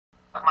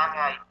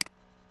ngày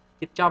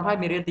chít chom hay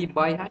miền tìm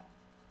bay hay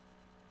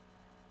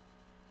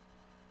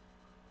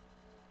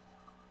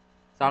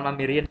sao mà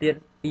miền tiền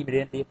đi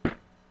miền tiền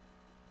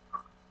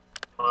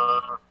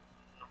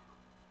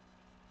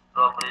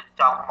rồi mình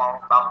trong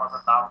mong đông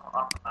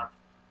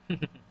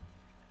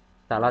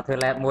แต่เราเธอ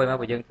แลบมวยมา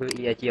บ่ยังคือ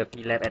EIGRP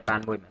แลบแอดวาน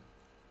ซ์มวยมา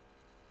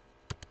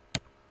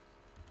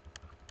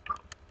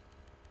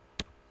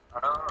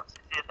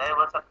CCNP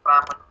version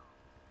 5 mình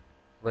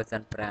เวอร์ชั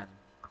น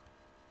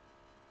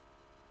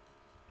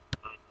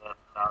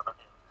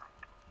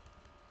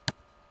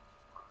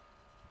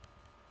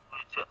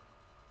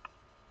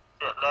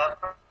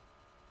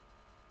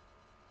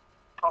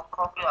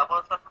5không kia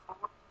version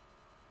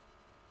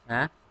ฮ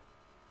ะ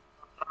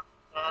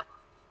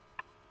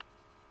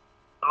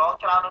lo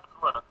ច្រើននឹង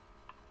ខ្លួន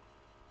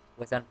เว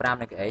อร์ชัน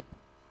5នេះគេអី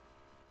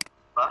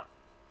បាទ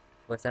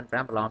เวอร์ชัน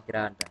5ប្រឡងច្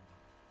រើនតា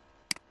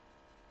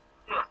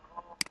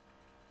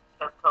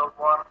Chapter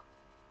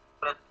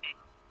 1 practice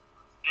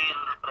skill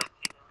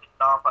practice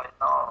final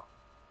final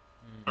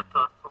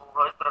Chapter 2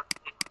 ហើយ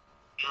practice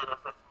skill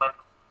assessment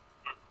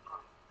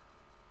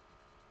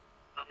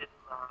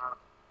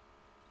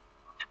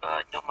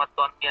ខ្ញុំអត់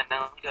ទាន់មានហ្នឹ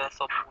ងយក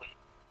សុំមួយ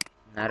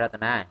ណារត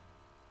នា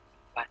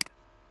បាទ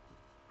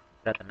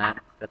រត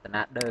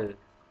នាដឺ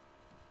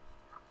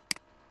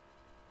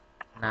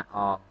ណាអ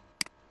ង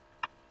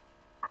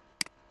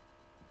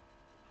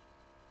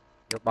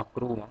យកបោះ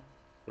គ្រូហ្មង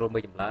គ្រូមួ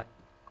យចម្លើយ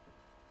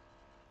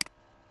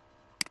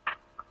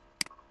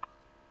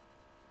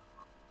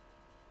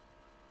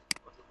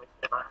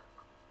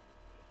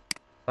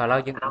បើឥឡូវ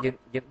យើង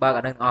បើក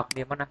អានឹងអស់គ្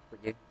នាមកណាពួក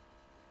យើង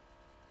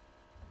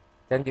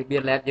អញ្ចឹងយើងបៀ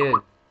ល lab យើង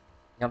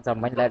ខ្ញុំចាំ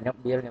មិញ lab ខ្ញុំ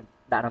បៀលខ្ញុំ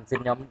ដាក់ក្នុងស៊ីន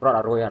ខ្ញុំរត់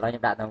ឲ្យរួយឥឡូវខ្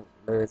ញុំដាក់នៅ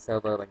លើ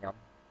server របស់ខ្ញុំ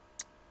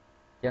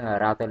អញ្ចឹង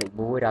router លេខ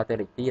1 router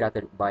លេខ2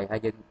 router លេខ3ហើយ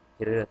យើង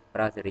ជ្រើសប្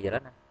រើ serial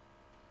ណា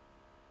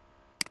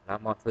ឡើយ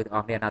មកធ្វើទាំងអ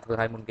ស់គ្នាណាធ្វើ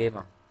ឲ្យមុនគេម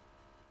ក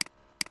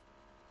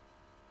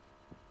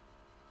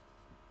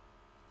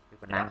គឺ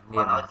បណ្ណាំគ្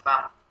នាមក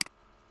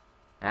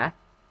ហ៎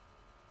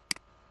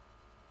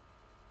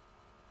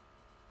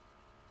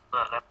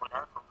lab មួយហ្នឹ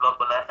ងខ្ញុំលុប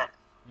បលែនដែរ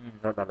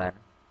រត់ដល់ឡាន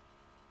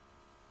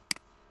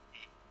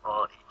អូ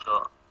អ៊ីចោ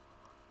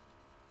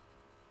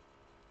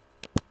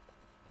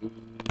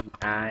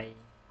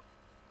EIGR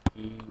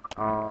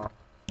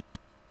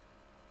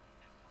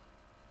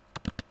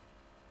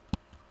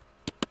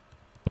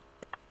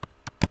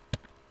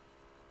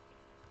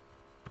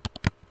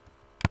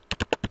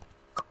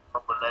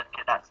lên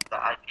cái đặt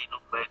IP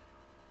lúc bên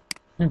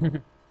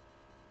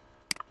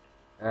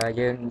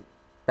យើង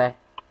តេស្ត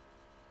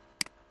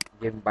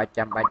យើងបាច់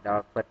ចាំបាច់ដ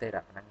ល់ពិតទេ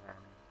ដាក់ហ្នឹង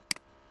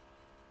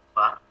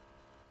បាទ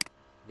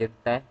យើង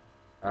តេស្ត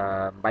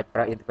មិនបាច់ប្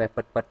រើ interface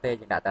ពិតទេ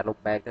យើងដាក់តែ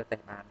loopback ទៅតេ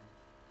ស្តបាន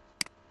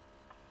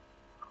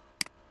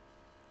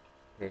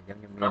គេអញ្ចឹង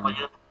ខ្ញុំមានបើ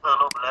យើងធ្វើ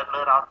loop lên លើ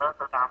router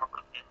ទៅតាមមកគ្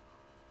នា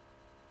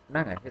ហ្នឹ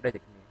ងហើយដូច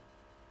តែគ្នា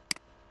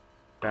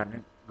ច្រើនយើ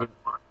ង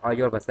ឲ្យ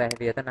យល់ប្រសេស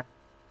វាទៅណា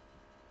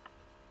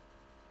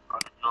ឲ្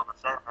យយល់ប្រ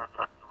សេសហើយ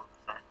អត់យល់ប្រ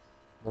សេស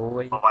 1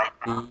 2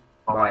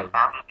 3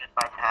តាមវាមាន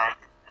បញ្ហា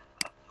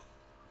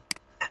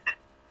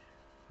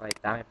ហើយ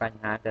តាមមានប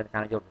ញ្ហាទៅ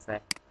ខាងយល់ប្រសេស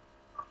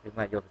យើង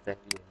មកយល់ប្រសេស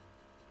វា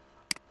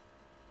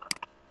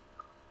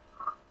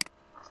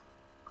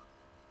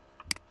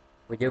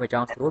ពួកយើងមកច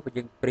ង់ស្រួលពួក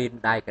យើង print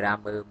diagram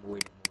មើលមួយ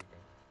ទៅ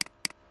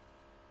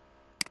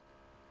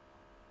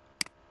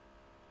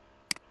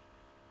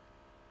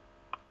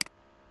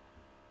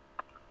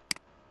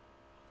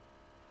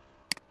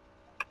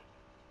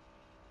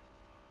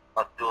អ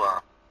ត់យល់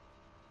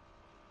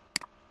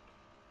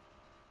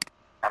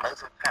អានឹង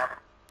សំខាន់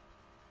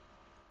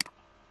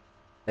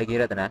đây kia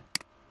rồi tụi nè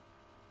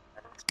អា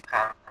នឹងសំ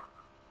ខាន់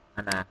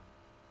anh à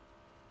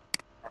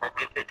អានឹង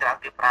គេច្រើន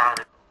គេប្រើ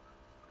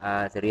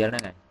serialហ្នឹ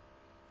ងហើយ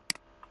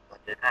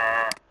គេថា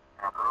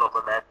loop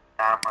lên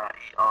តាម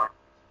EON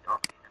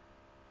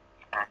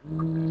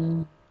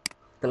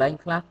កន្លែង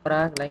ខ្លះប្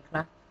រើកន្លែងខ្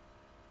លះ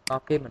ក៏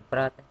គេមិនប្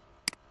រើទេ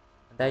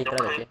តែត្រូ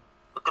វតែចេះ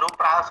គ្រប់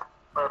ប្រើ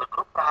គ្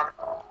រប់ប្រើ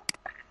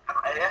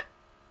អី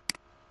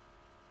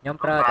ខ្ញុំ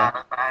ប្រើតែ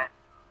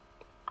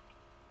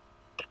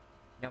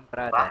ខ្ញុំប្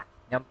រើតែ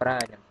ខ្ញុំប្រើ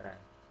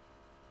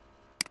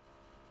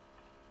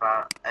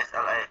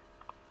SLA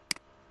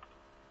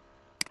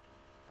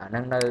អាហ្នឹ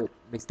ងនៅ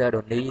Mr.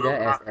 Donny ដែរ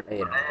SLA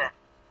ហ្នឹង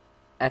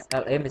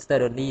SLA Mr.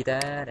 Donny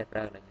ដែរដែលប្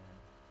រើឡើងហ្នឹង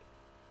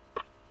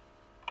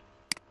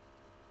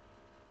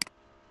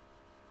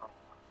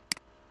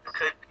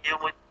ឃើញ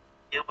មួយ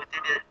ទៀ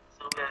ត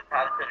សួរវាថា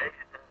ធ្វើអី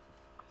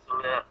សួរ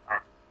វា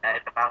អា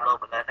ចតាមលោក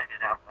បណ្ដាតែគេ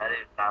ថាតែ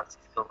តាម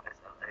Cisco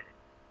SLA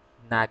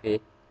ណាគេ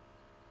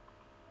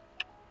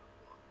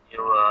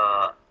nhiều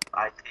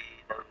IT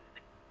នៅ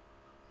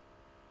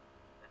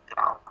ក្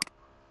រៅ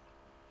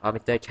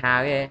Mr. ឆា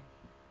វឯង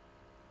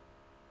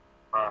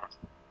បាទ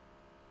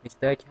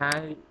Mr. ឆាវ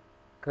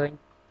ឃើញ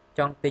ច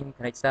ង់ទិញ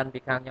connection ពី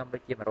ខាងខ្ញុំដូ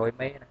ចជា100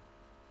 មេណា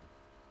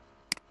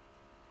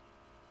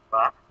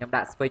បាទ ខ្ញុំ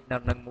ដាក់ switch នៅ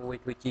នឹងមួយ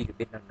ធ្វើ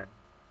gigabit នៅនឹង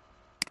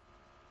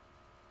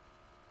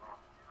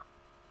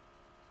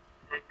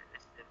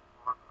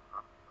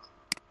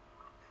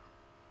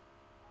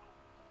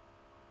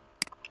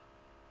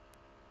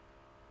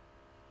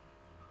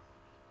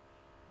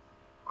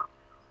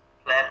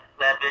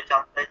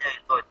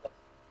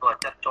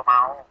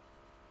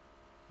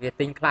Việc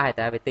tinh khai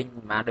tại vì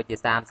tinh mà đôi chỉ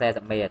sam xe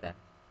sập mệt à.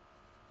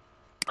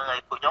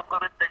 Người của nhóm có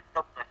biết tinh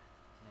không này.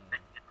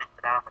 Tinh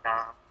ra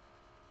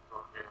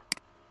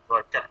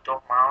rồi chặt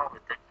cho máu rồi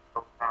tinh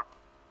không sao.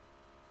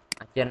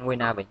 Trên mùi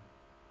nào vậy?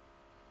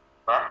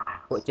 Vâng.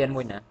 Của trên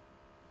mùi nè.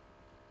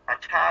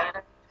 Chai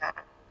đó.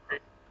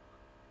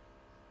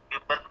 Vì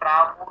mình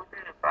bao mũi thì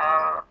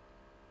bao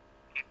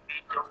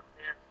khi chung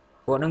nha.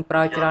 Bộ nâng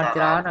bao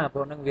chán nè,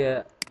 bộ nâng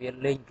việc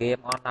link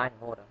game online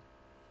một à.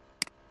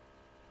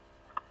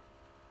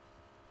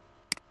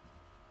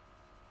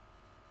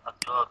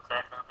 Cho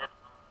xem nó biết.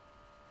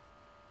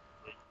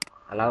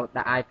 Lâu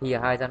đã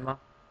IP hai dân không?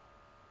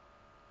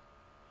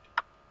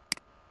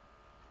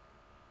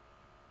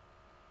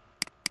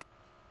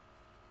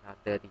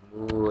 Router thì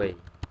mùi.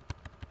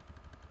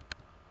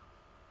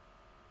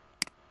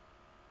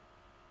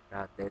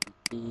 Router thì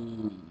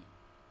chi.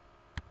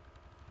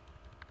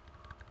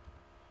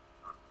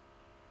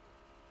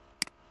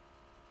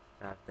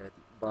 Router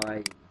thì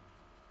bay.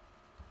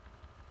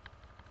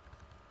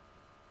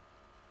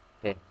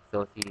 Ok,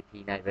 số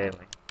CDP này về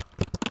rồi.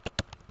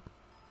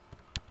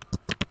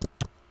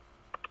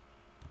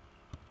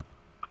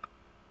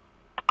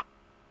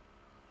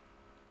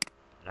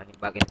 Là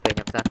những bác interface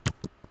nhắm sẵn.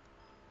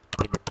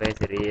 Interface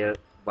serial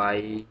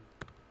by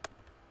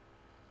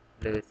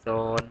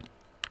Leuson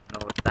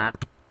Notat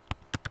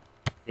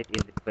Set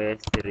interface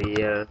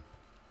serial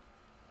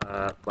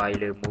by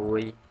Le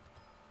Mui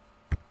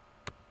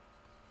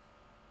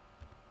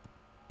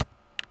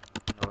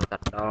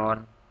Notat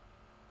Don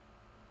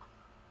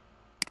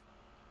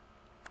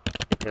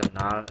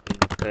Internal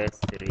interface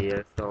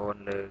serial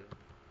zone Le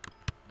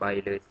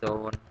by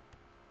Leuson.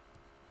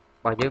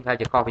 Bao nhiêu phải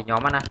chỉ kho vì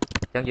nhóm á nè.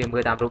 Chẳng dừng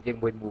 18 rút dừng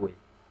 10 mùi.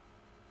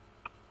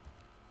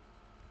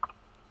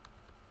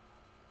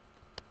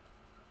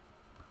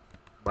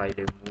 By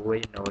Le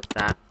Mui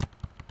Notat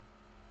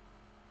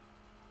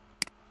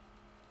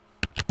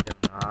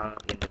Internal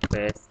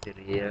interface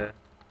serial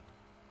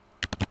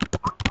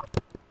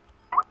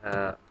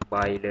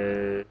by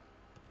Le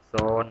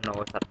Zone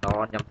Notat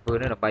Don nhằm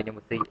phương nữa là bay như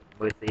một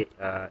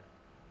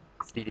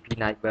CDP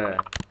neighbor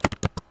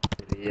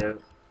serial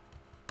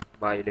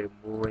by Le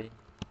Mui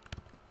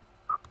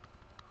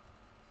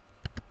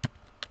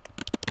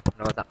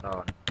Notat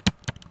Don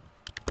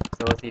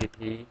so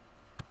CDP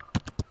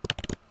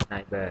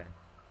neighbor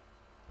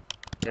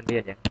chân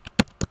biên nhé.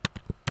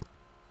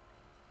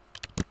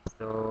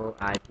 So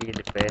IP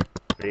interface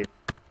brief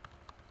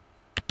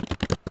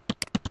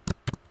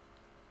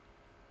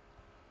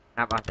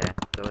nắp on there.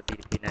 So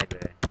CDP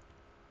neighbor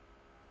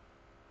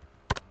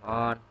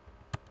on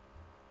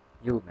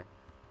you man.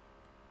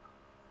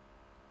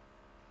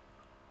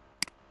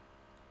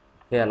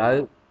 Thì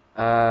lấy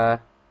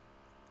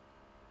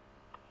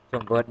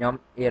trong vợt nhóm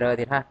error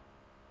thì ha.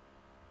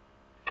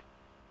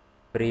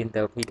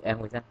 Printer PM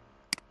của chân.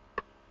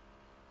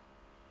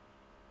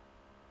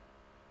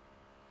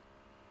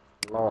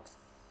 Lost.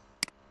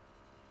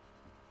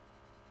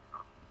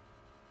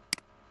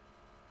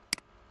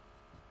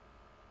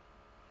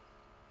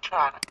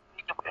 Chà,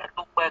 đi cho cái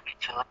lúc bê bị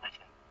trơn này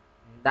chứ.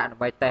 Đạn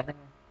bay tên đó.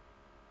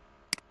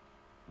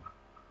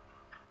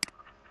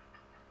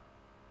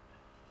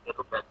 Cái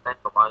lúc bê tên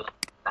của mọi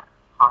đạn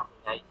hot như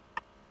vậy.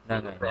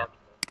 Nâng rồi.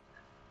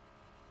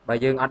 Bởi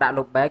dương ở đạn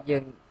lúc bác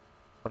dương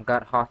bằng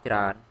cơn hot chứ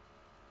đàn.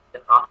 Chứ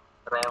hot,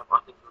 reo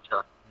hot thì vui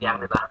trơn. Giang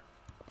người ta.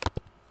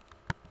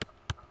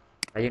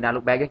 Bởi dương đạn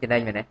lúc bác dương trên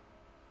đây mày nè.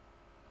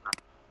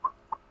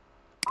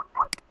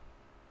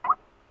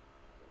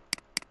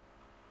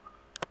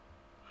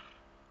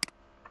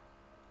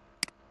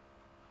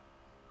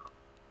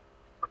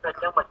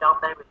 Nhưng mà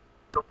trong đây mình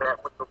lúc bê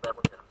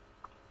một trơn.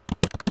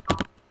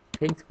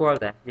 Think squall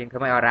thế. Dương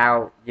không ai ở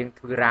rào, dương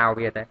thư rào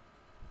bia thế.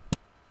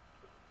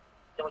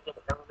 Nhưng mà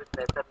trong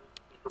destination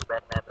thì lúc bê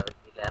nè rồi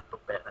thì làm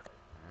lúc bê nè.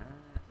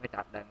 Mới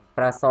đặt đằng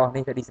Praso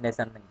ní cho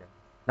destination mình được.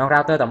 Nông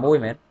router tầm mùi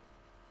mến.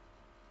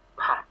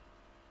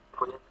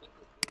 Cô dân tính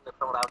được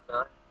không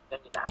router.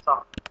 Nhưng như đã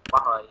xong.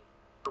 Qua hồi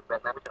lúc bê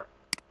nè mới trời.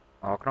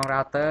 Nông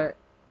router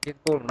dương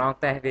cụm nông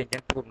tê viên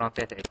chẳng cụm nông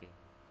tê sẽ kì.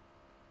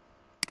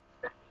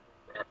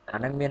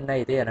 Nâng miền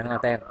này thì nâng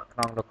tê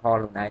nông được kho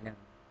lúc này nhưng.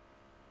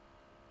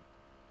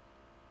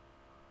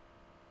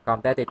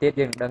 Còn tê thì tiếp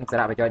dương đừng sẽ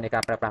lại cho những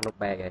cái prap lúc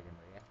bè kìa.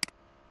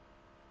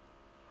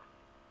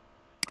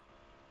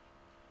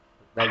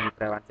 Đây như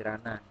prap chỉ ra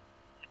nè.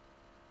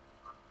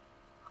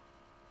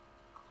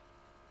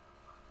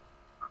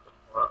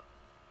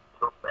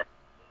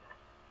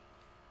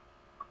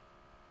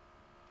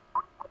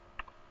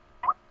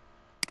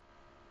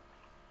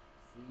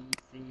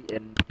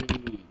 CCNP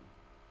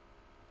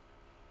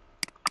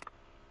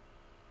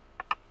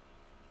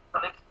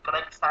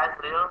Connect size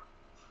real.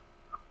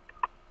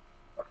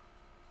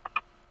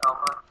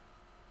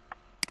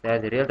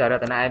 There is real tại đó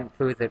em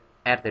thư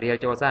add the real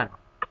cho san.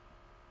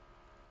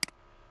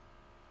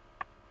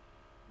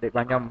 Để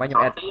bao nhiêu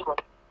add.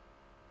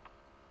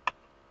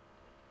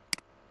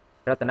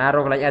 Rồi tận nào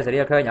rồi lấy add the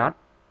real khơi nhón.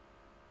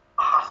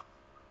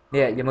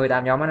 Nè, giờ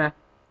 18 nhóm á nè.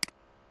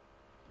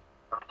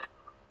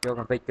 Vô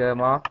configure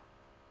mó.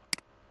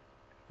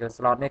 Vô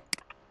slot nick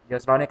យ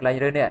ក slot នេះកន្លែង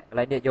រើសនេះកន្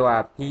លែងនេះយកអា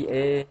PA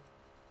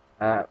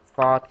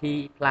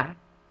 40 plus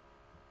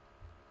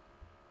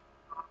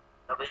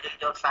ដល់យើង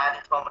យកខ្សែ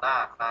នេះធម្មតា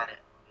ខ្សែនេះ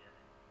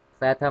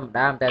ខ្សែធម្ម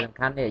តាតែសំ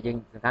ខាន់នេះយើង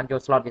សំខាន់យ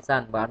ក slot វាសិ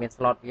នបើអត់មាន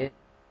slot វា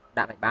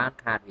ដាក់មិនបាន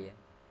ខាតវា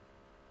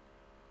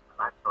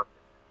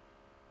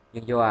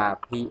យើងយកអា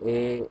PA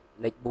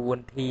លេខ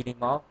 4T នេះ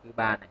មកគឺ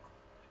បានហើយ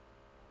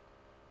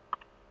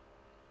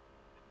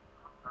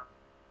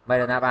មិន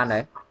ដល់ណាបានទេ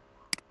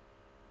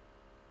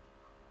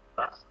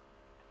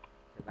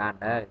បាន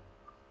ដែរ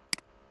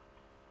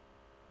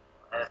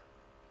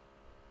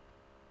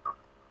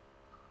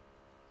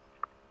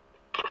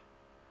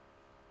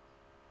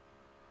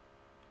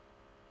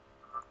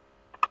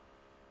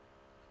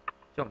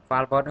ចុះ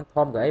file word នឹង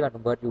ធំក៏អីបាន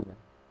convert យូរណា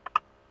ស់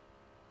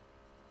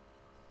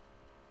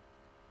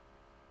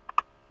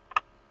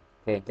អូ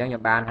ខេអញ្ចឹងខ្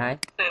ញុំបានហើយ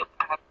អូ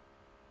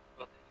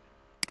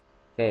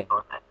ខេ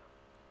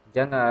អញ្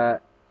ចឹង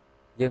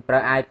យើងប្រើ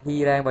IP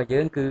រ៉េរបស់យើ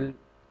ងគឺ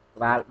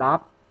ក្បាល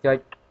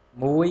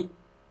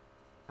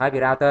 10.1 ហើយពី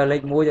router លេ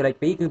ខ 1 ទៅលេខ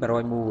 2 គឺ 101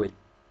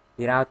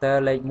 ពី router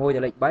លេខ 1 ទៅ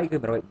លេខ 3 គឺ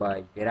 103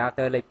 ពី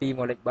router លេខ 2 ម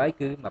កលេខ 3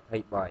 គឺ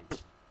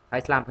 23 ហើ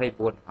យស្លាប់ 24 ទាំ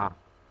ងអស់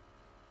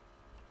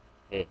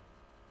អូខេ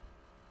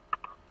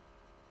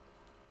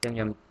អញ្ចឹងខ្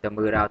ញុំទៅ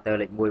មើល router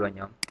លេខ 1 របស់ខ្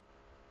ញុំ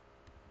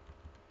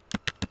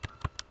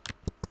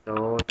so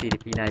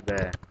TCP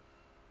neighbor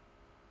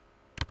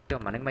ចុះ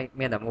មកនេះ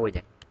មានតែមួយ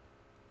ទេ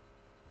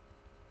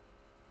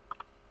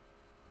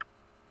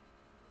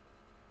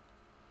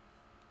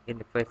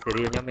interface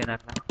serial ខ្ញុំមានណា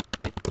ខ្លះ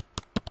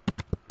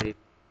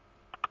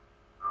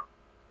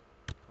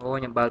អូ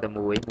ខ្ញុំបើកតែ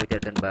មួយទៀត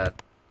ទៅបើក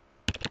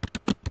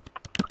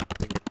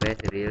interface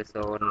serial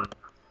zone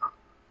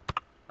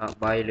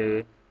 3លើ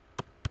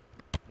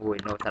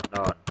1 no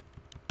shutdown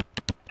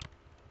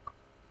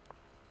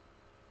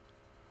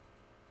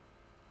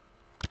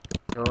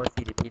so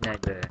TCP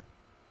neighbor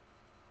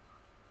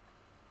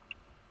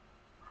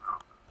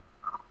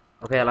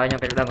អូខេឥឡូវខ្ញុំ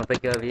ទៅដឹង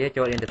configure វា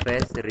ចូល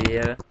interface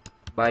serial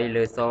 3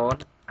លើ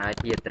 0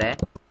 IP address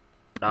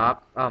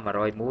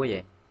 101ឯង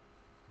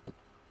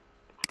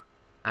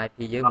IP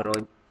យើង110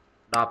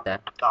តា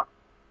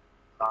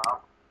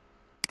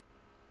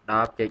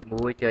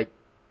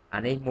10.1 អា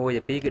នេះ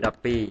1ទៅ2គឺ12អ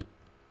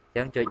ញ្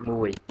ចឹងចុច1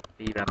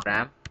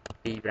 255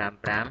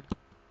 255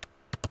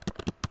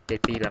 255 248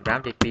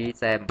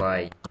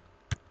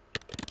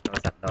នៅ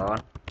សាប់ដន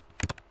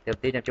ទៅ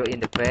ទីខ្ញុំចូល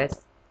interface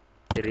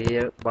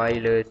serial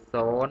 3លើ0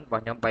រប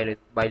ស់ខ្ញុំ3លើ1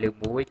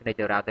គ្នា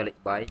ទៅ router លេខ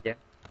 3 អញ្ចឹង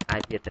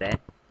IP address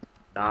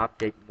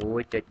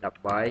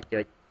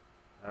 10.1.13.1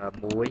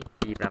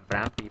 255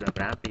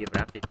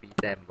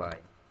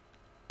 255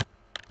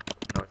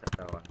 no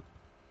shutdown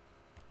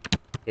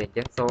គេអញ្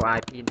ចឹង show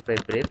IP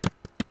interface brief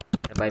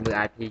ដើម្បីមើល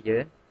IP យើ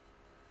ង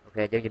អូ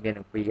ខេអញ្ចឹងយើងមាន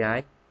ទាំងពីរហើយ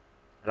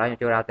ឥឡូវខ្ញុំ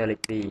ចូល router លេខ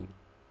 2 អ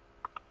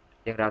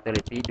ញ្ចឹង router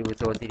លេខ 2 do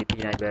show TCP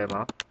neighbor ម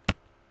ក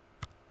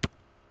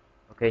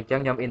អូខេអញ្ចឹង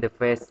ខ្ញុំ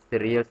interface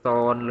serial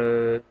 0លើ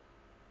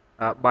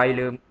3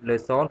លើ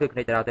0គឺគ្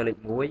នាទៅ router លេខ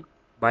 1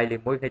 3លើ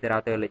1គ្នាទៅ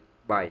router លេខ 3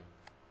អញ្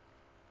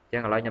ចឹ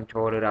ងឥឡូវខ្ញុំ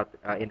ចូលលើ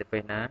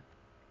interface ណា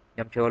ខ្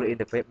ញុំចូលលើ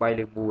interface 3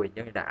លើ1អញ្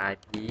ចឹងដាក់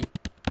IP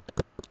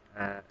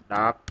 10.1.23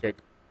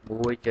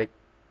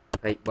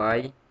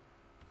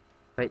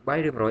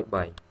 23ឬ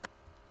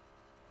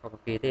103ខុសពី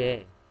គេទេ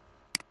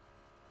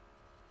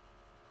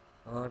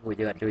អូយពួក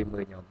យើងអត់ជួយមើ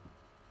លខ្ញុំ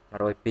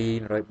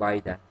102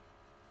 103តា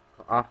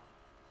ខុសអស់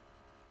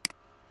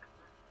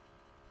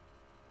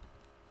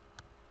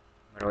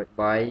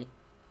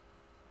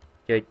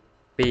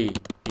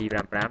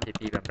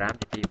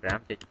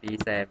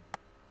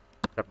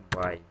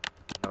103.255.255.255.238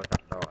 no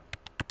shutdown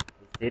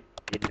visit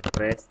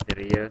interface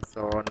serial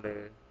 0លើ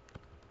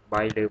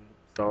3លើ0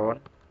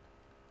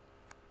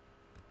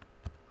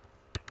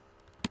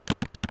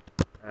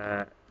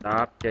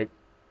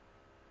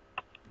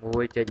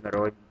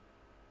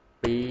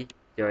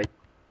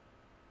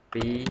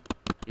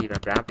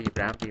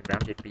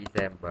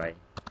 10.1.2.255.255.238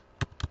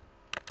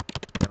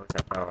 no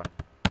shutdown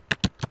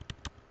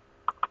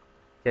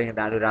ចឹងខ្ញុំ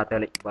ដាក់លើ router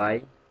លេខ 3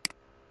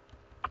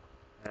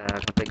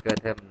 configure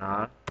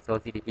terminal so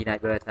TCP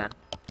neighbor សិន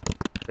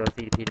so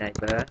TCP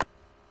neighbor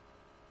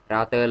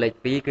router លេខ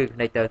 2 គឺ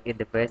connect ទៅ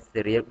interface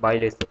serial 3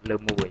លើ1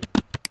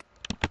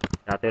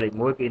 router លេខ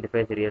 1 គឺ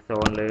interface serial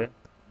 0លើ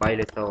3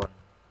លើ0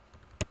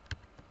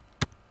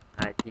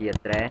 IP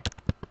address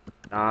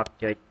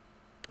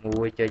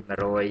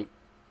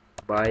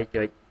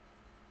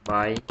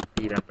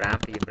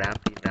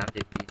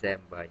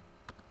 10.1.3.3.255.255.238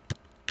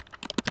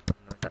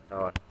 no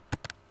shutdown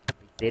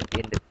visit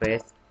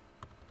interface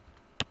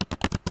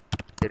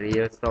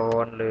serial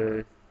 0លើ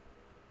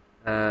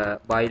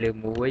3លើ1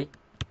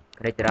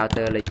 connect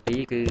router លេខ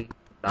 2 គឺ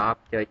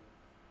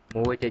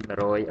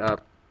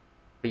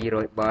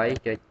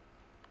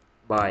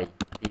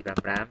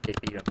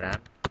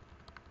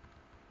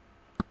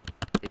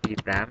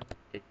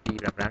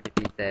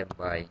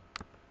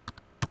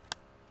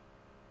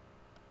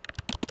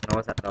no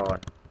shutdown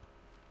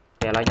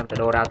ពេលឥឡូវខ្ញុំទៅ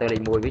ដូរ router លេ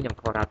ខ 1 វិញខ្ញុំ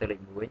ខុស router លេខ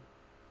 1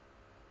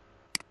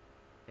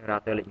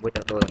 router លេខ 1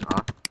 ទៅដូរទាំងអ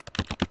ស់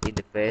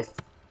interface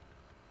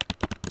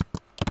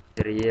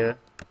serial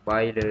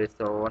 3 លើ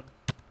 0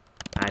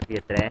 IP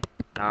address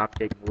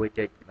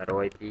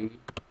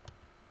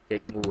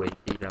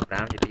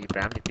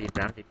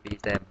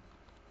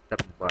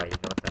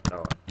 10.1.125.2.5.25.238 nốt thật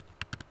đỏ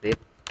zip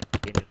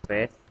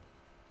interface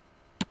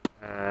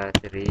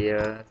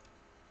serial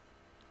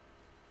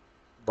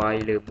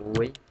 3 លើ 1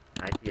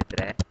 IP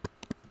address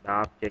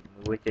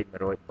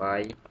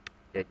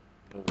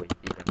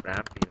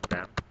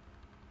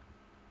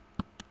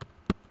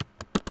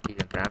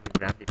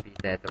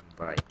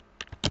 10.1.125.2.5.2.5.2.5.2.5.2.8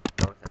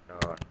 nốt thật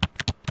đỏ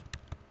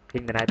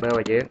Ping the neighbor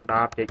củaយើង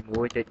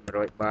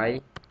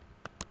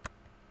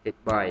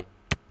 10.1.103.3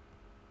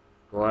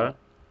 Cool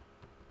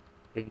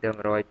Ping từ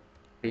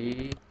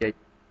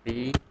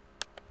 102.2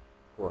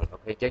 Cool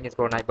Ok chứ như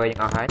scroll neighbor យើង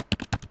អស់ហើយ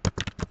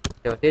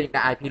Đầu tiên chúng ta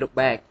IP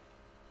loopback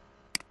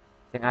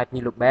ចឹង IP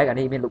loopback អា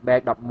នេះមាន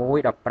loopback 11 15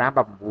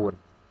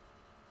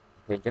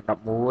 19 គេចឹង11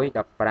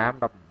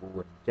 15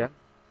 19ចឹង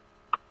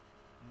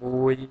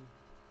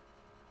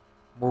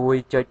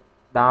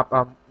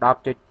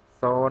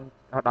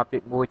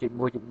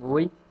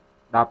 1.10.10.1.1.1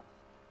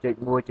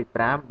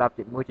 10.1.5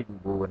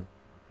 10.1.9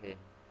 ok ឥ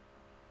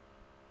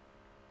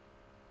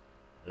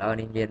ឡូវ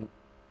នេះមាន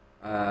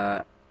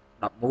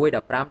11 15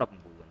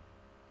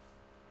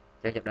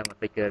 19ចឹងចាប់ដើម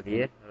configure វា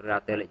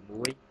router លេខ 1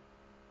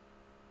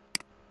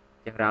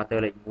 ចឹង router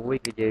លេខ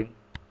 1 គឺយើង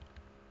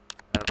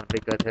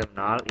configure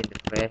terminal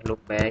interface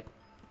loopback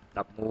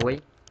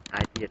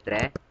 11 IP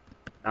address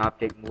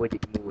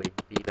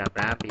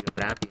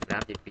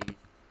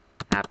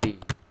 10.1.1.255.255.255.252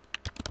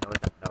 nối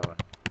tập đòn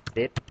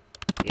set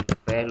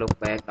interface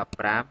loopback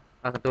 15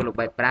 satu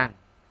loopback 5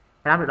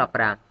 được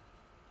 15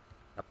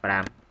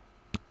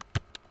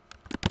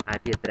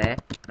 IP address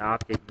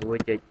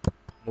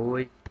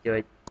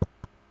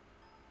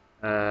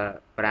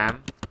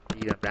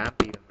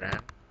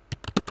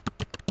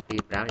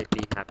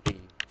 10.1.1.5.255.255.252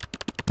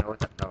 nối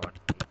tập đòn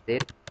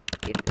set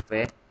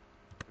interface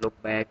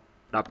loopback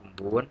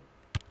 19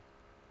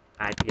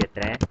 IP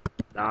address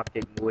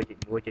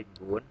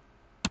 10.1.1.4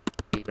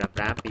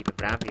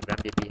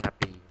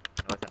 255.255.252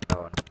 nối tập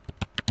đòn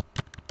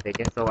thì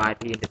ចឹង show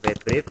IP interface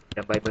brief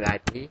ដើម្បីមើល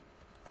IP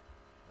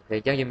អូខេ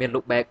ចឹងយើងមាន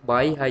loopback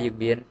 3 ហើយយើង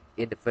មាន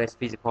interface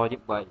physical ជា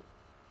ង 3 2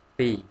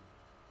 thì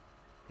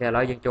ឥ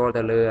ឡូវយើងចូល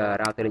ទៅលើ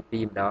router លេខ 2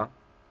 ម្ដង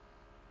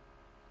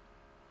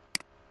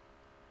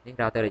នេះ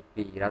router លេខ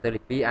 2 router លេ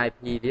ខ 2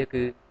 IP វា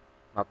គឺ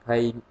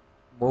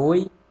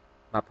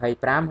 21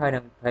 25 ហើយនិ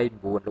ង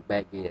 29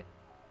 loopback វា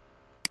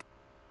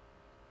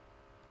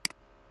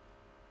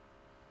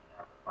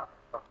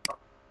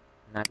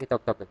ណាគេតុក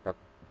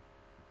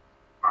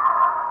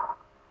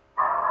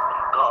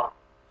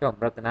ចុះ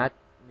រតនា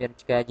មាន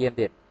ឆ្កែយាម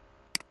ទៀត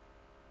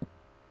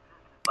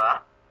បាទ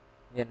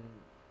មាន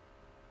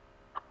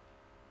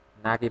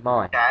ណាគេម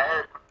កឆ្កែ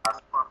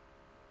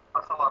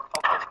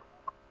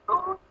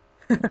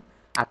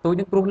អាទូច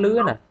នឹងព្រោះលឿ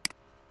នណា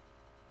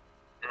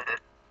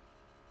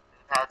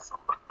ថា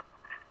សុំ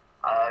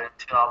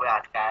ឆ្កវា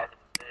ឆ្កែ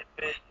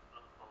ពេក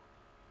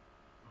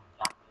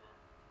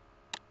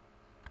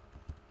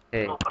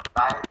ហេ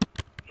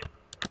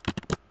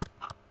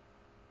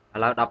ឥ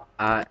ឡូវ10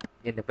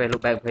 interface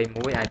loopback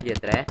 21 IP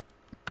address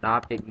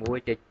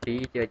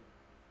 10.1.2.1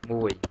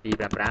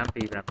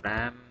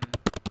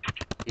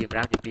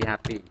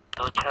 255.255.252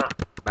ដូចឈើ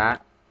បាទ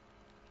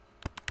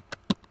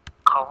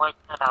ខំឲ្យ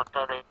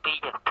router លេខ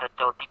 2 យើងធ្វើ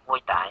ចូលទី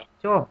 1 ដែរ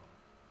ចុះ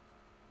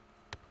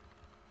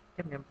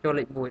ខ្ញុំចូល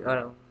លេខ 1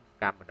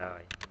 កម្មបណ្ដោ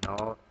យ no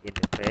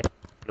interface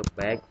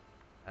loopback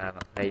 21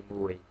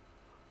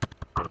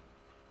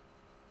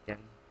ចឹង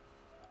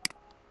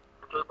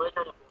ជួយមើល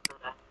ទៅដែរ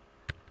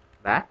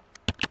បាទ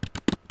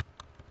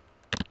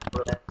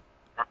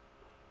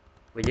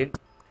បើយើង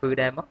ធ្វើ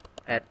ដែរមក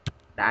អេត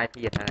ដាក់ IP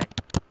អត់ហើយ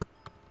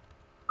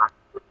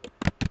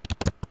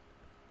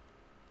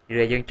និ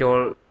យាយយើងចូល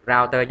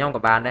router ខ្ញុំក៏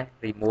បានដែរ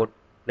remote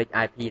លេខ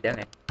IP ដែរហ្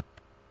នឹង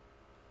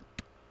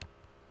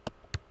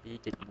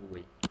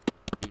 2.1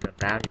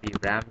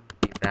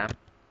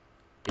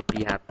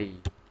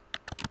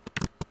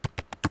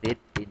 255.255.252 set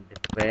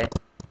interface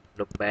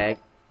loopback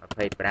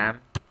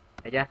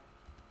 25 អីចា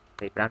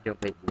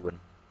 25.24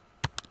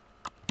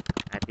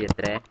 IP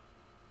address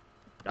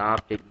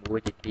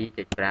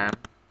 10.1.2.5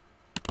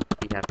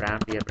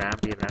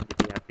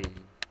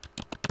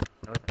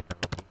 255.255.252 nối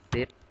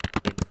set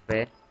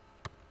interface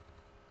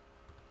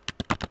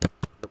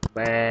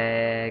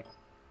loopback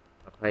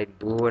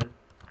 29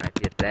 IP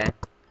address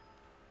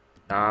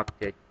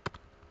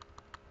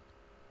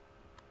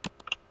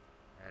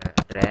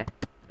 10.address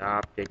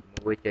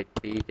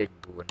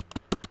 10.1.2.9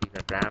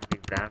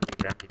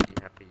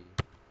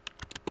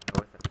 255.255.252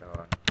 nối tập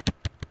đòn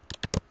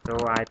so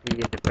IP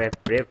interface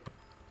brief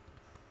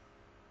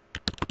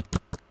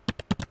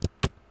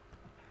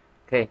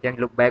អូខេអញ្ចឹង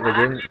loopback របស់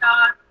យើងមា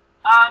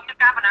ន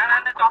ការបណ្ដាល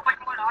នៅជាប់ពេញ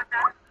មួយដល់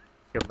ចា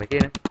ជុំមកទៀ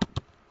តណា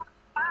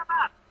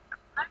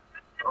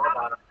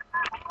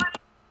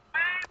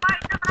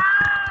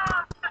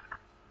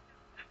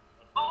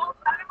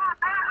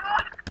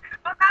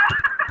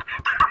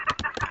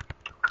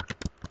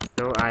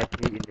so IP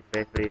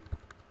interface brief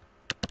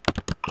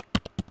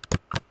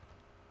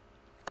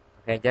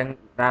អញ្ចឹង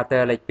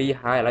router លេខ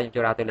 2 ហើយឥឡូវខ្ញុំចូ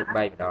ល router លេខ 3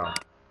 ម្ដង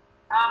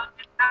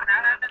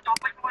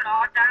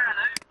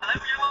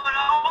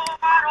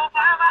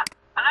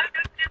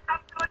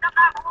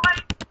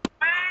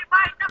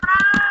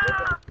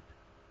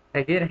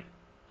តែទៀត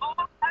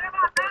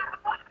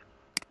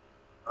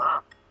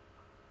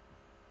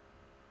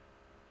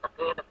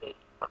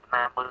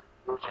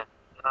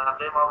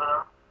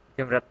ខ្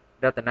ញុំរ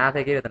តនា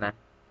ទេគេរតនា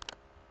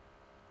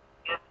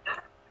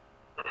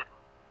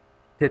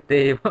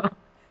ទេ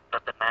រ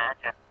តនា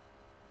ចា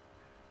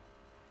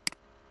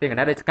ពីកណ្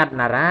ដាលដូចស្ងាត់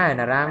ណា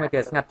រ៉ាមិនគេ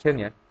ស្ងាត់ឈឹង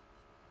ហ៎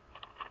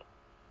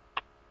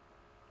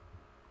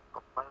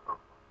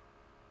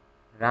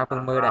រ៉ាពង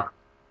មើលដែរ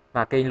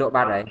បាទគេលក់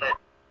បាត់ហើយ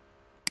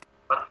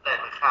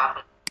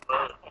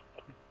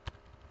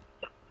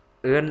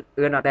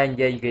អឿនអត់ដែរនិ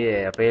យាយគេ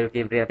ពេល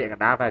គេរៀបពាក្យក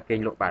ណ្ដាលតែគេ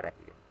លក់បាត់ហើយ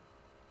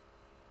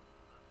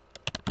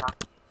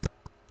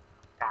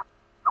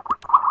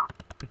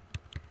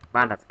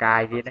បានតែស្កា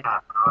យទៀតណា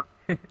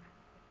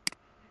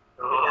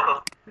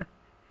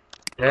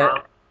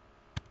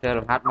ទៅ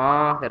លំហាត់មក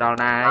ទៅដល់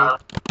ណា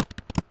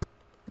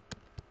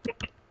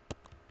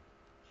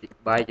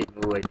ហើយទី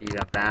3.1ទី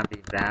5ទី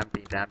5ទី5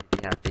ទី5ទី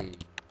5ទី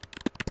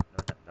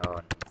នោះតដ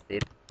នទី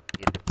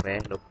ទៀតទៅពេះ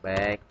លុប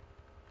បែក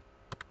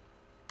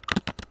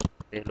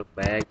ពេលលុប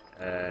បែក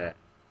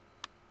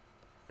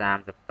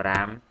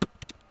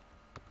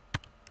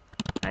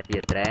35ហើយទី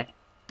address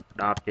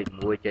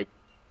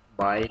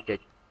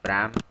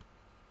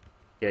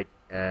 10.1.3.5ចុច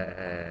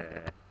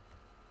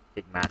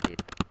ចុចមកទៀត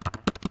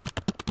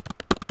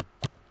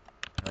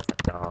នោះត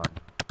ដន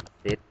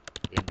ទី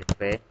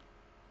interface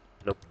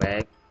លុបបែ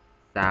ក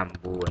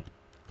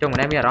39ចុងម្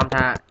នេះមានអារម្មណ៍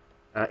ថា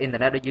អ៊ីនធឺ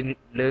ណិតដូចយើង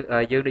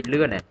យើងដូច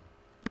លឿនហ៎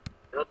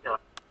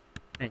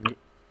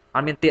អ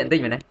ត់មានទៀកបន្តិច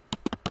មែនទេ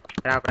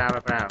ប្រើ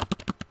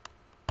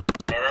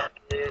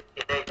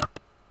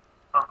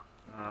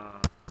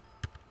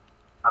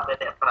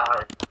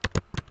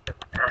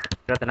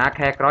រតនា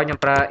ខែក្រោយខ្ញុំ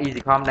ប្រើ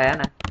EasyCom ដែរ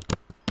ណា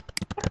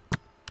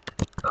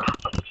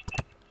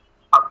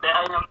អត់ទេ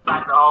ខ្ញុំដា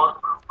ច់រហូត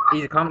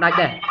EasyCom ដាច់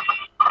ដែរ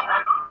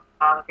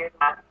គេ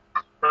ដាច់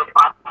ទៅ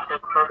បាត់ទៅ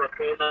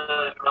គេនៅ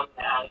ក្នុង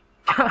នេះហើយ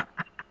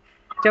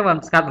ចឹងមិន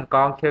ស្កាត់បង្ក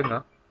ងជើងហ៎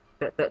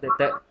ទៅ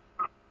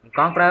បង្ក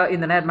ងប្រើអ៊ីន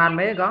ធឺណិតបាន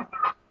មេក៏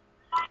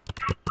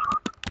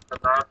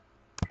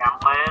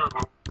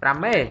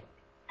5មេ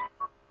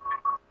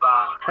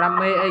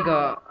5មេអីក៏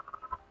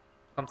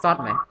កំសត់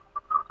មែន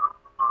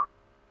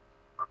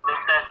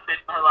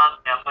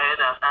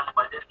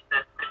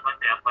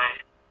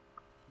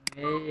អ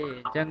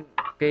ញ្ចឹង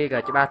គេក៏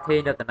ច្បាស់ធេង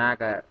រតនា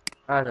ក៏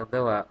ទៅទៅ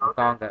បង្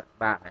កងក៏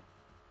បាក់ដែរ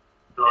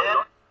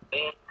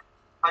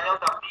ខ្ញុំ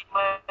តែ2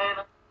មេហ្នឹង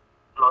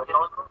លយយ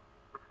ក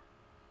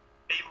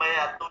2មេ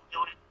អាទូច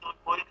ជួយ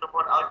មួយក្រុម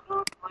ហ៊ុនឲ្យជួ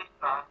យ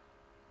បាទ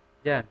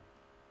ចា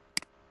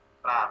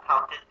បាទថោ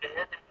កចិត្តគេ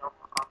ខ្ញុំ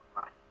អត់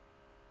បាយ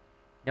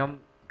ខ្ញុំ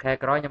ខែ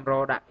ក្រោយខ្ញុំរ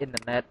កដាក់អ៊ីន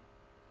ធឺណិត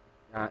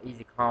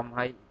EasyCom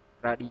ហើយ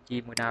ប្រើ DG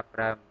មួយណាប្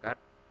រើមិនកាត់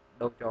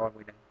ដូរចូល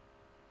មួយហ្នឹង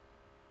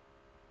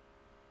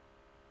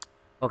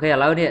អូខេឥ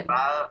ឡូវនេះប្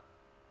រើ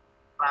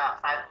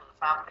ខ្សែទូរ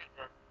ស័ព្ទ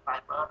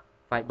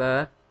Fiber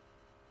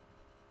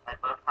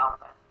ថោក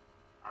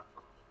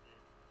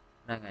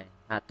ហ្នឹងហើយ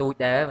អាទូច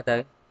ដែរមើលទៅ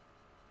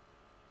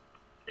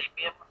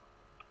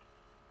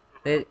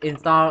ទេ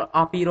install អ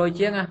ស់200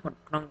ជាង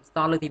ក្នុង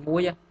install លើកទី1 280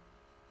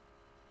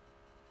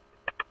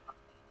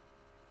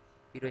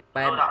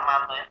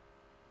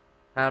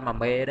ហើយ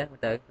1មេដែរមើល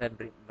ទៅ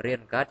រៀន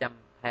កើតចាំ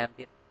ថែម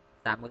ទៀត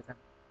តាមមើលសិន1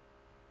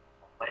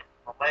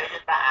មេ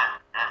ដាក់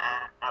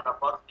អារ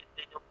បស់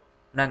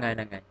ហ្នឹងហើយ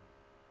ហើយ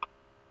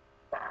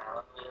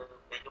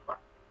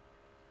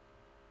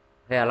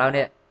ឥឡូវ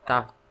នេះ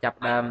តោះចាប់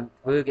ដើម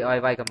ធ្វើគេឲ្យ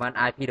វាយ command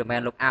IP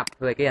domain lookup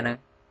ធ្វើអីគេអាហ្នឹង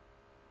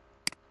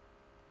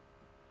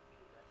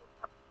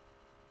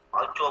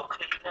ឲ្យជួបគ្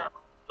នា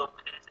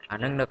អា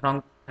ហ្នឹងនៅក្នុង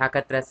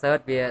packet tracer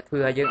វាធ្វើ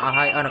ឲ្យយើងអស់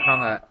ហើយនៅក្នុង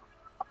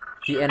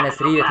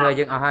CNS3 វាធ្វើឲ្យ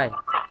យើងអស់ហើយ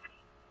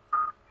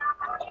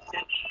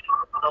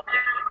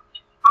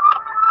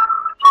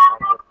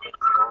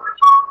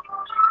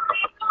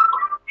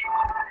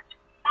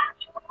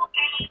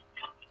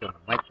ចុះ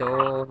មិនទៅ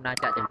ណា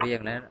ចាក់ចម្រៀង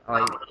ណាឲ្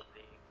យ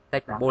តែ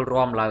9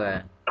រំឡើយ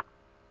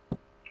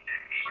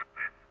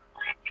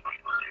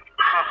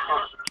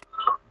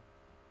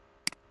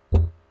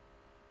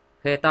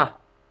ហេតោះ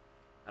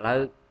ឥឡូវ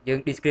យើង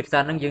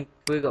description ហ្នឹងយើង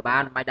ធ្វើក៏បា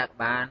នមិនដាក់ក៏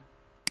បាន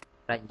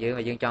តែ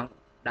យើងចង់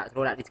ដាក់ស្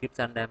រួលដាក់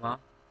description ដែរមក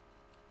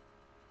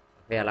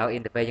អូខេឥឡូវ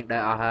interface យើងដើ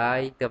រអស់ហើយ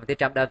ទៅបន្តិច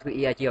ចាំដើរធ្វើ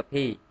EIGRP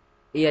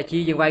EIG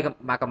យើងវាយ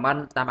មក comment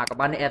តាមមក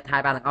comment នេះ add ថៃ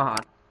បានទាំងអស់អ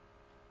ត់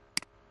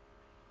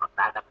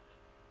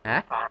ហ៎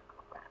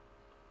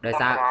ដោយ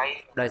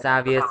សារ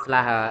វា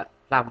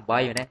 /8 មែ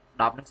នទេ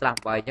10ហ្នឹង /8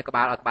 អញ្ចឹងក្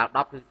បាលឲ្យក្បាល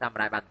10គឺតាម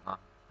រ៉ៃបានទាំងអ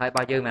ស់ហើយរប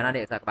ស់យើងមែនណា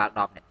នេះក្បាល10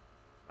នេះ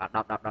បាទ10អ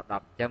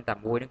ញ្ចឹងតែ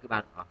មួយហ្នឹងគឺបា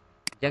នទាំងអស់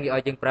អញ្ចឹងគេឲ្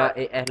យយើងប្រើ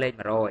AS លេខ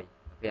100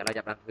វាឥឡូវ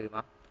ចាប់បានធ្វើម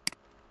ក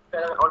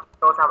អូ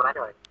តូតាមរ៉ៃ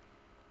ហើយ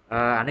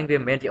អានេះវា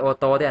មិនមែនជាអូ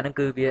តូទេអានេះ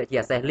គឺវាជា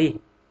access list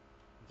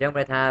អញ្ចឹង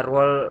បើថា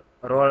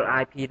roll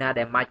IP ណា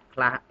ដែល match ខ្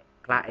លះ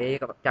A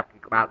ក៏ចាប់ពី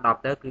ក្បាល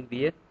10ទៅគឺ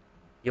វាយ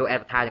ក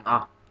advertise ទាំងអ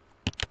ស់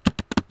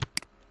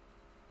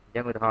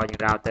Chẳng người thôi những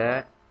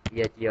router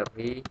EIGRP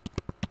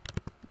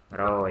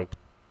rồi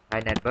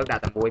hay network đã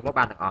tầm mùi mỗi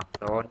ban được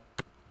zone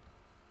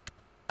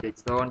dịch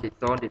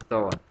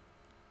zone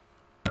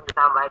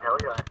Tao vai thử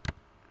rồi.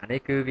 anh ấy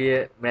cứ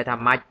việc mẹ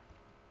tham mạch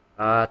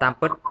tam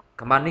put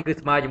command này cứ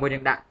smartជាមួយនឹ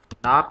ងដាក់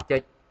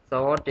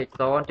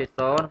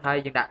10.0 ហើយ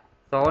យើងដាក់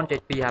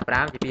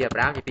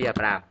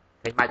0.255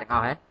 ឃើញបាច់ទាំងអ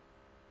ស់ហ៎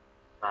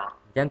អ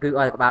ញ្ចឹងគឺ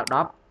ឲ្យក្បាល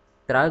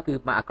10ត្រូវគឺ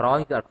មកអាក្រោយ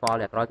គឺអត់ខ្វល់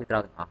ទេអាក្រោយគឺត្រូ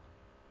វទាំងអស់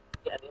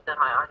Cái này tao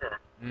hỏi rồi.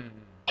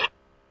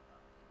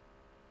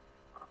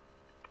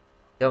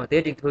 ចូលមកទៀ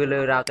តយើងធ្វើលើ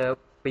router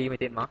 2 មួយ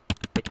ទៀតមក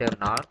ទៅ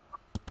terminal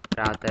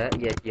router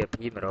EIGRP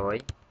 100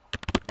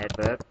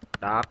 network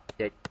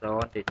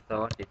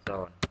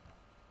 10.0.0.0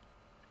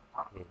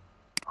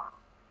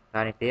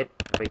 ហើយនេះទៀត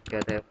ទៅ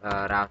ទៅ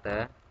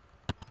router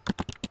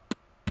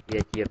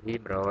EIGRP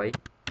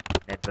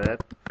 100 network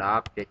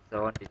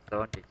 10.0.0.0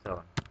 អូ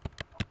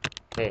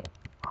ខេ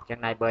អញ្ចឹង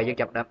neighbor យើង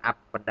ចាប់ដើម up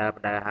បណ្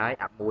ដើហើយ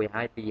up 1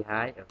ហើយ2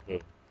ហើយអូខេអ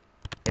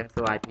ញ្ចឹង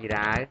សួរ IP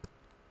route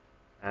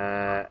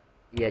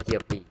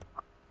EIGRP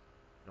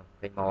នោះ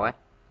ឃើញមកហ៎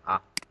អ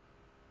ស់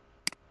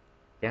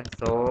អញ្ចឹង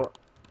សូ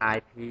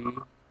IP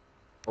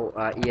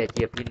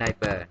EIGRP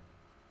neighbor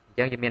អញ្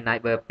ចឹងយើងមាន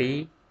neighbor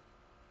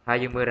 2ហើយ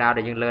យើងមើល route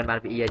ដែលយើង learn បាន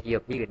ពី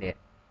EIGRP គឺនេះ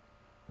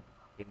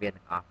យើងមាន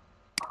ទាំងអស់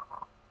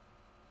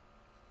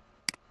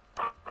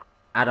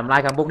អាតម្លៃ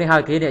ខាងមុខនេះហើ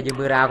យគេនេះយើង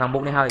មើល route ខាងមុ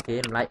ខនេះហើយគេ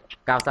តម្លៃ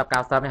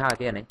90នេះហើយ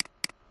គេនេះ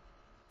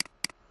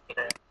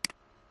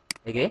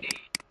អីគេ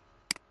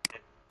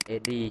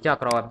AD ចុះ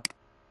ក្រោម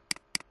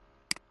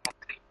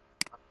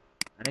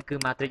អានេះគឺ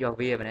matrix របស់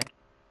វាមែនទេ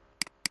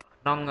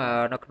ក្នុង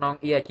នៅក្នុង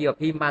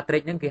EIGRP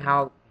matrix ហ្នឹងគេ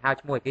ហៅ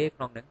ឈ្មោះគេក្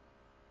នុងហ្នឹង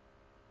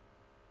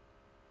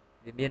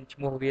វាមានឈ្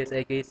មោះវាស្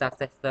អីគេ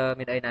successor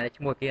មានអីណា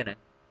ឈ្មោះគេហ្នឹង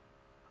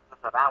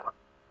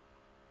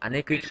អា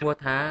នេះគឺឈ្មោះ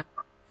ថា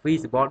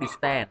feasible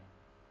distance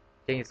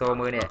ចេញសូ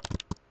មើលនេះ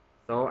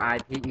សូ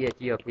IP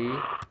EIGRP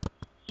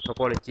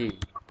topology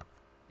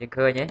យើង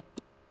ឃើញទេ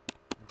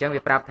អញ្ចឹង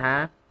វាប្រាប់ថា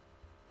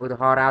ឧទា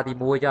ហរណ៍ route ទី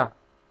1ចុះ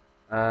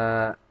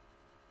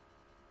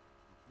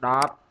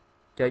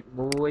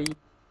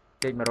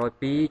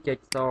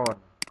10.1.102.0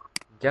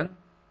 អញ្ចឹង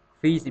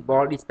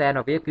feasible distance រ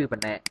បស់វាគឺប៉ុ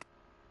ណ្ណេះ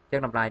អញ្ចឹ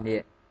ងតម្លៃនេះ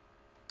ឥ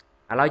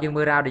ឡូវយើង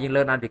មើល route ដែលយើង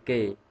លើកបានពីគេ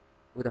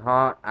ឧទាហ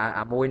រណ៍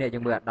អាមួយនេះយើ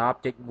ងមើល 10.1.2.0 អ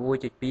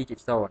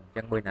ញ្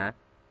ចឹងមើលណា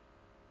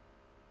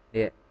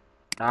នេះ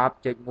 10.1.2.0 អ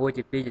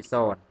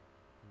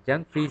ញ្ចឹង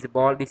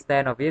feasible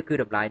distance របស់វាគឺ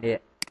តម្លៃ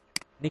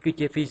នេះគឺ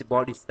ជា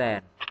feasible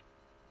distance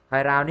ហើ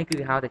យ route នេះគឺ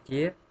គេហៅថា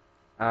ជា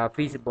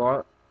feasible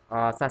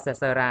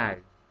successor route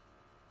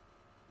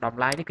តម្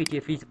លៃនេះគឺជា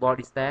feasible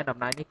distance ត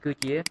ម្លៃនេះគឺ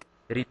ជា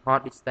report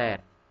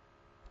distance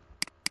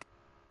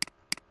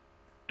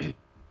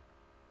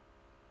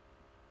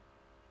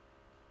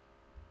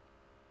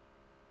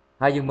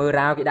ហើយយើងមើល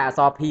route គេដាក់អក្ស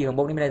រ P ខាង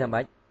មុខនេះមានន័យថា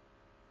ម៉េច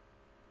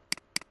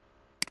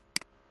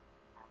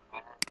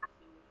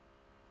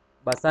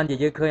បើសិនជា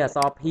យើងឃើញអក្ស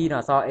រ P និង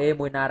អក្សរ A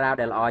មួយណា route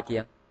ដែលល្អជា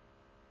ង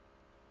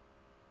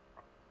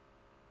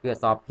គឺអ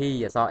ក្សរ P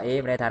អក្សរ A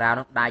មានន័យថា route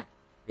នោះដាច់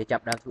វាចា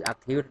ប់ដើមធ្វើ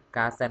active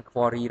ការ send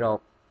query រក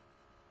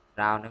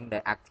route ហ្នឹងដែ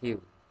ល active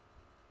អ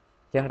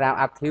ញ្ចឹង route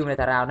active មានន័យ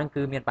ថា route ហ្នឹង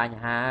គឺមានបញ្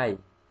ហាហើយ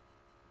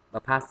បើ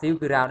passive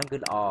គឺ route ហ្នឹងគឺ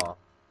ល្អ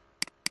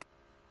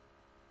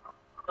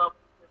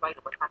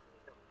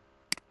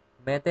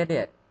មែនទេ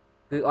នេះ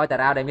គឺឲ្យតា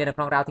route ដែលមាននៅ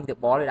ក្នុង routing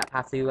table វាដាក់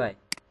passive ហើយ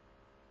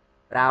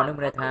route ហ្នឹង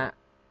មានន័យថា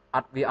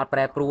វាអត់ប្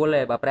រែប្រួល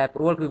ទេបើប្រែប្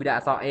រួលគឺវាដាក់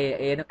អក្សរ A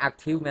ហ្នឹង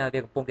active មានវា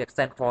កំពុងតែ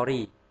send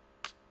query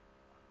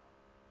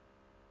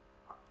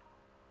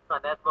តែ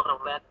network ក្នុង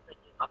LAN គឺ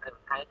យើងអត់ឲ្យ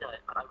ខែទេអត់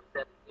ឲ្យ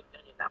send យើ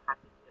ងដាក់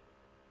passive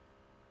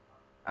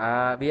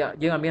វា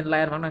យើងអត់មាន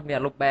LAN ផងណាមាន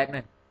loop back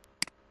នេះ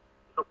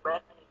loop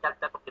back ចាត់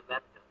ទុកជា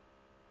LAN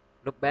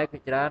loop back គឺ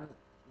ច្រើន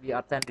វាអ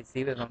ត់ send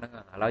receive ក្នុងហ្នឹង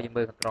ឥឡូវយើង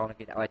មើល control នេះ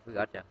គេដាក់ឲ្យធ្វើ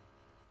អត់ចឹង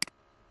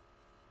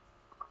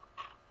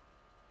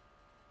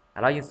ឥ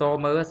ឡូវយើងសូ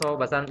មើល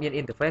បើសិនមាន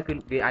interface គឺ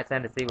វាអាច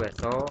send receive ហើយ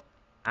សូ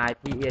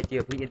IP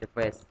EIGRP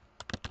interface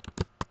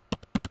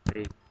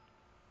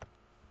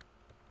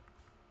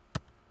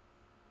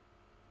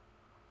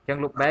ចឹង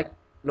loop back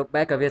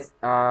ក៏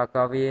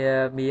វា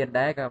មាន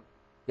ដែរក៏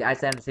វាអាច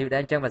send receive ដែរ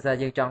អញ្ចឹងបើសិន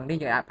យើងចង់នេះ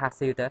យើងអាច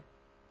passive ទៅ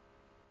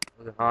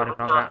ឧទាហរណ៍នៅ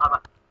ក្នុង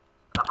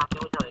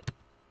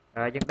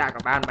យើងដាក់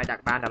ក៏បានមិនដាក់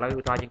ក៏បានឥឡូវ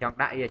ឧទាហរណ៍យើងចង់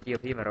ដាក់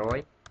EIGRP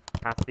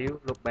 100 passive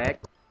loop back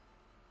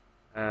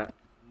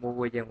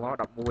 1ជាងមក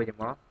11ជាង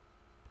មក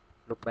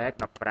loop back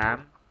 15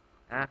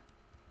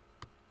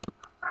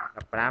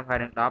 ហើយ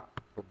នឹង19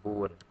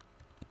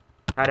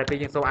ហើយដល់ពេល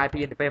យើងសូម IP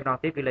interface ម្ដង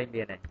ទៀតគឺលេង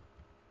មានហើ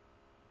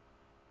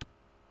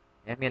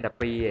យមានតែ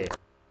2ឯង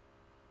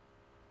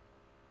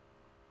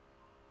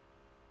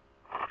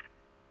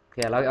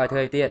គេឥឡូវឲ្យធ្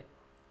វើទៀត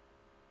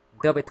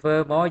ទៅไปធ្វើ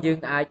មកយើង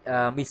អាច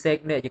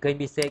mistake នេះយើងឃើញ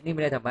mistake នេះ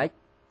មានន័យថាម៉េច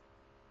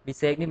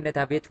mistake នេះមានន័យ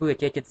ថាវាធ្វើ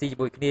adjacency ជា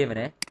មួយគ្នាមែន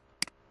ទេ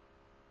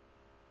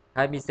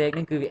ហើយ mistake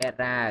នេះគឺវា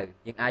error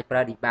យើងអាចប្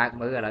រើ debug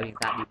មើលឥឡូវយើង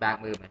សាក debug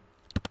មើលមែន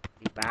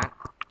debug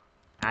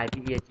IP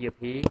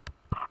EIGRP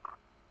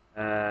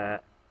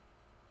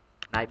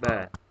neighbor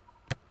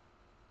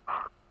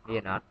មា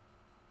នអត់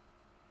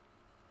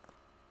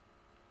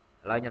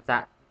ឥឡូវខ្ញុំសា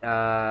ក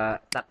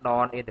sắt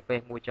đòn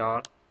interface mùi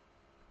cho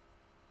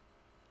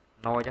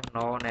no chắc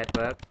no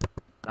network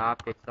đáp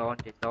chạy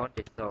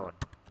zone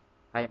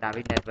hay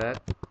David network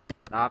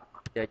đáp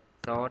chạy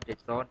zone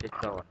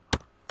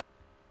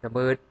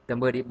tầm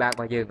mưa đi bạc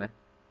bao nhiêu mà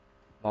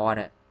mò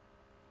nè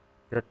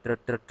trật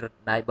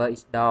neighbor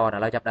is door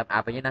là chập đập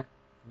áp với nhé nè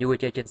new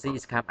agency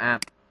is come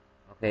up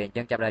ok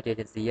chẳng chập đập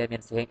agency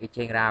miền xe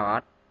exchange ra ở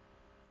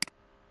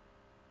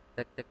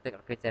tức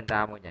cái sen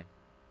ra mua nhỉ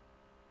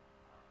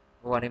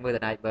mua này mưa từ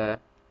neighbor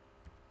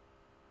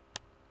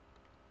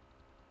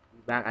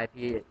bang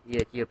IP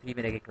EIGRP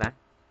bên này cái class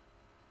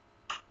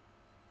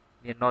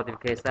miền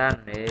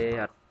notification để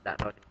đặt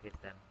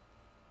notification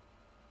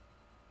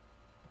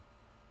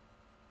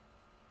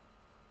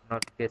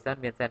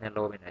miền send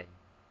hello bên này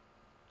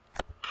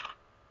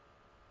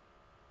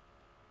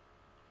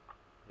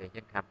để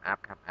nhân cầm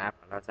app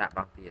nó giảm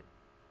bằng tiền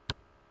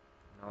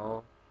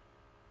no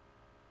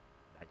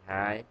đại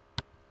hai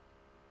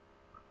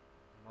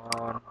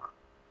mon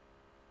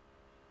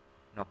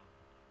no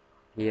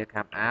kia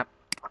cầm app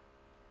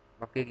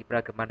ok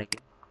kita ke mana ini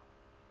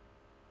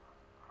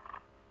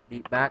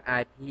di bag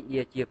IP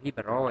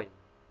EIGRP rồi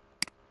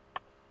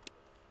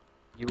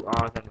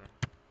URL kan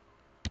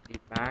di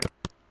bag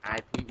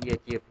IP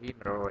EIGRP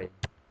rồi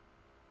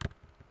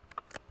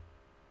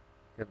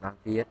ke bằng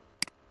tiết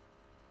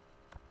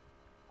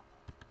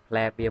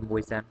clap bia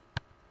mùi xanh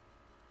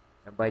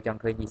ដើម្បីចង់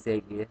ឃើញ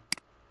message វា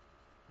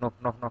នោះ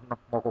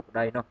មកគុក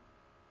đâyនោះឥ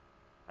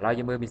ឡូវ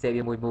យើងមើល message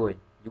វាមួយ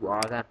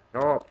URL សិនជ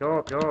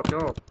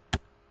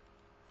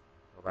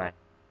ប់បាយ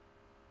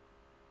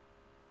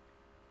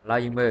ឥឡូវ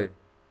យើងមើល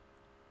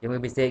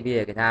message វា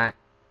គេថា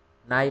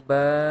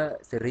neighbor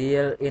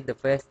serial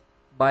interface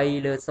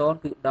 3 លើ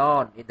 0 គឺ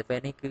DON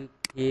interface នេះគឺ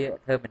ជា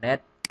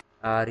terminate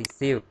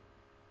receive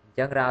អញ្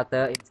ចឹង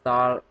router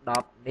install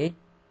 10នេះ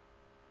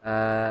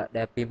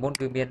ដែលពីមុន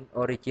គឺមាន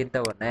origin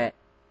ទៅណែឥ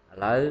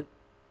ឡូវ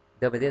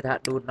ទៅវាថា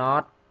do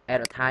not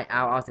advertise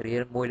out of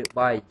serial 1 ឬ 3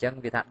 អញ្ចឹង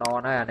វាថា DON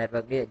ហើយអា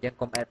network នេះអញ្ចឹង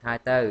កុំ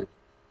advertise ទៅ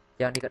អញ្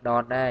ចឹងនេះក៏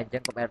DON ដែរអញ្ចឹ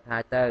ងកុំ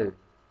advertise ទៅ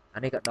អា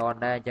នេះក៏ DON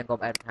ដែរអញ្ចឹងកុំ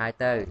advertise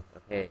ទៅអូ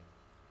ខេ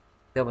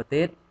ទៅមក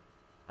ទៀតឥ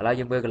ឡូវ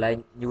យើងមើលកន្លែង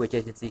new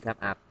agency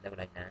come up នៅក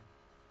ន្លែងណា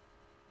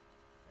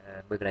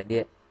មើលកន្លែង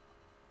នេះ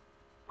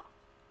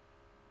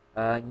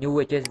new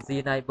agency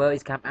neighbor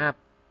is come up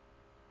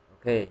អូ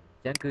ខេអ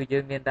ញ្ចឹងគឺយើ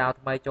ងមានរោ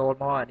ថ្មីចូល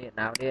មកនេះ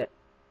ណាវនេះ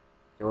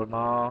ចូលម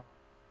ក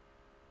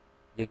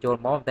យើងចូល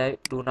មកតែ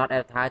do not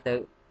advertise ទៅ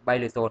3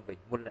 លើ 0 វិញ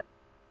មុន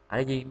អា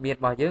នេះយើងមានរ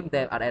បស់យើង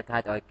តែអត់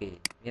advertise ឲ្យគេ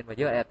មានរបស់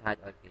យើង advertise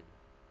ឲ្យគេ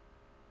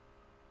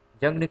អ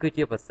ញ្ចឹងនេះគឺ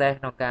ជា process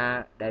ក្នុងការ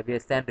ដែលវា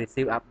send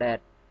receive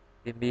update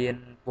វាមាន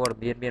ព័ត៌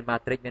មានមាន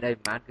matrix មានអី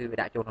ប្រហែលគឺវា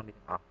ដាក់ចូលក្នុងនេះ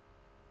ទាំងអស់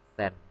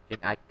send យើ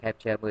ងអាច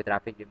capture មើល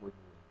traffic វាមួយអ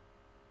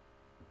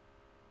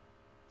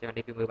ញ្ចឹង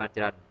នេះគឺមើលបាន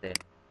ច្រើនមែនទេ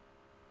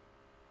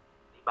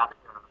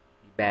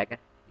debug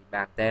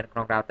តែក្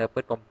នុង router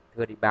ពិតកុំធ្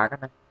វើ debug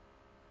ណា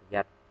ប្រ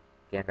យ័ត្ន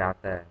គេ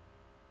router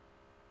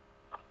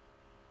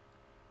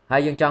ហើ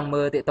យយើងចង់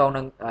មើលទាក់ទង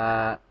នឹង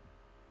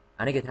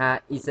អានេះគេថា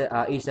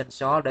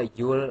essential the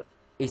dual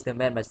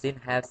instrument machine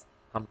has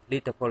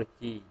complete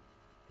topology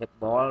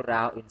table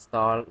route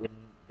install in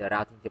the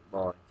routing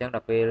table អញ្ចឹងដ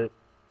ល់ពេល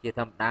ជា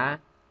ធម្មតា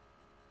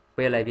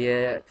ពេលដែលវា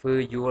ធ្វើ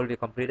dual វា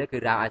complete គឺ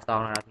route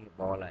install នៅ routing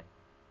table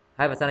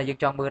ហើយបើសិនជាយើង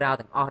ចង់មើល route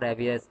ទាំងអស់ដែល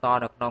វា store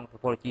នៅក្នុង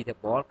topology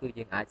table គឺ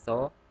យើងអាចសូ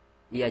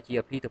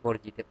EIGRP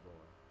topology table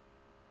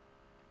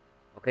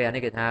អូខេអា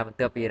នេះគេថាបន្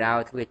ទាប់ពី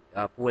route ធ្វើ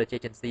full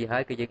agency ហើ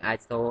យគឺយើងអាច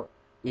សូ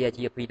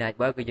EIGRP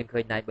neighbor គឺយើងឃើ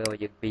ញ neighbor រប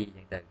ស់យើង2អញ្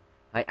ចឹងទៅ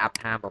ហើយ up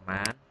time ប្រ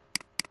មាណ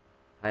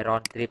ហើយ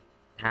round trip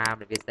time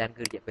ដែលវា send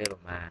គឺរយៈពេលប្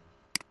រមាណ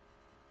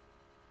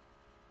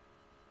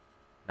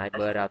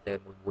neighbor router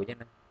មួយហ្នឹង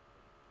ណា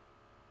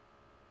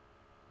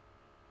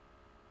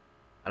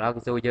ឥឡូវ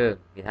គេសួរយើង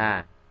គេថា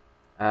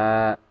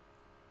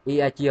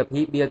EIGRP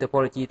build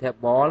topology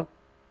table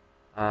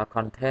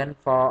content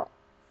for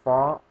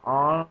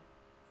all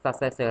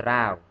successor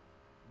route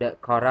the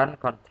current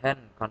content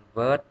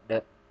convert the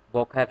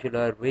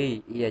vocabulary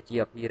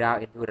EIGRP route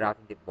into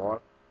routing table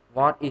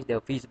what is the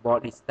feasible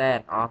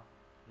distance of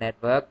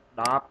network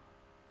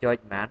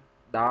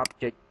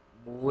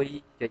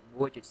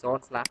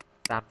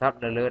 10.1.1.0/30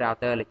 នៅលើ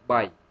router លេខ 3 អ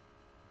ញ្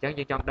ចឹង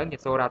យើងចង់ដឹងយើ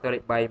ងសូ router លេ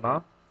ខ 3 មក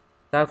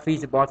តើ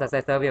feasible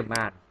successor វាប៉ុន្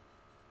មាន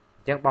អ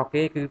ញ្ចឹងរបស់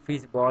គេគឺ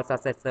feasible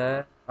successor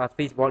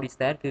feasible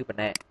distance គឺប៉ុ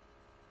ណ្ណេះ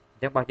អ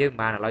ញ្ចឹងរបស់យើង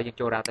ប៉ុន្មានឥឡូវយើង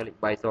ចូល router លេខ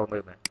 3 សូមើ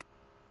លមើល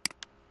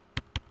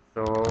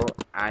សូ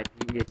IP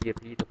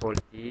EIGRP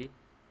topology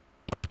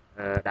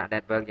ដាក់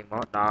network យ៉ាងម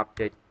ក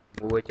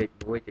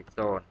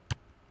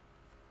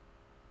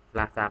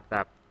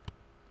 10.1.1.0/30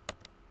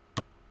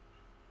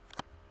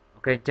 អូ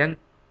ខេអញ្ចឹង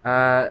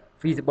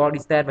feasible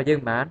distance របស់យើង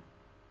ប៉ុន្មា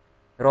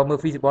នរកមើល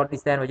feasible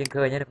distance របស់យើង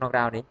ឃើញនៅក្នុង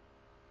route នេះ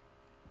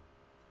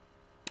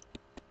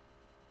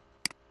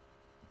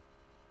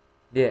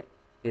នេះ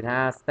គេថា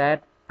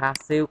state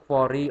passive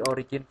query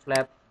origin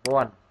slab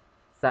 1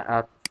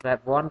 slab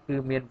 1 គឺ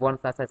មាន one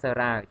successor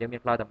route អញ្ចឹងមា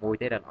នផ្លូវតែមួយ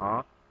ទេដែលល្អ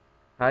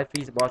ហើយ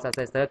feasible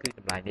successor គឺ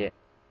តម្លៃនេះ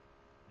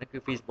នេះគឺ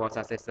feasible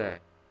successor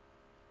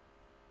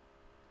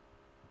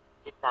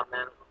ទីតាម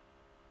ណា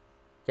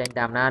ចេញ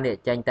តាមណានេះ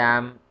ចេញតា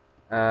ម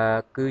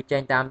គឺចេ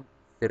ញតាម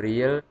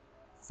serial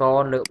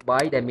 0 លើក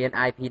 3 ដែលមាន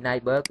IP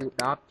neighbor គឺ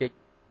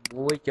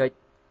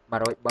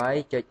 10.1.103.3 អ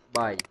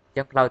ញ្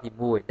ចឹងផ្លូវទី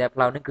1តែផ្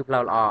លូវនេះគឺផ្លូ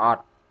វល្អអ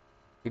ត់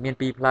វាមាន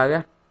2ផ្លូវ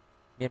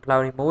មានផ្លូវ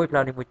នេះមួយផ្លូ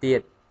វនេះមួយទៀ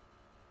ត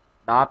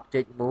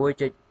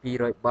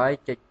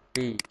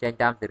 10.1.203.2 ចេញ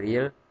តាម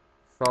serial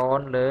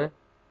 0 លើ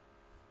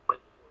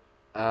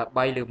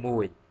 3 លើ 1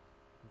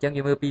 អញ្ចឹង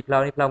យើងមើលពីផ្លូ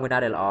វនេះផ្លូវមួយណា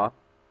ដែលល្អ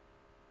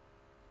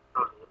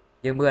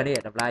យើងមើលអានេះ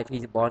តម្លៃ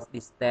feasible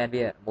distance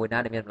វាមួយណា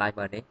ដែលមានតម្លៃ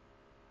មើលនេះ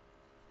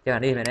អញ្ចឹង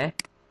អានេះមែនទេ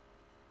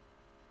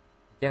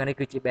អញ្ចឹងអានេះ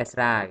គឺជា best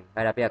route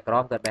ហើយដល់ពេលអាក្រ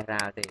មគឺ best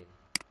route ទេ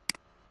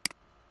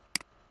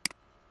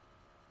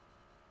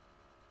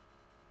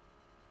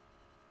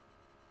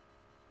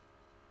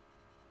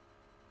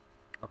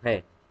អូខេឥ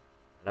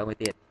ឡូវមួយ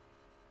ទៀត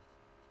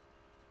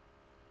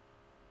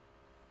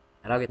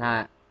ឥឡូវគេថា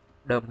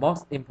the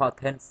most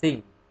important thing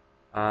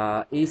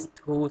is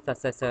to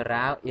successor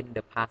route in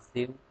the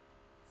passive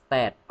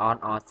state on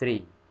all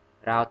three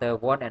router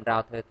 1 and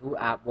router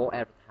 2 are both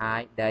at the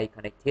time they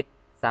connected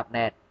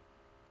subnet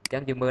អញ្ចឹ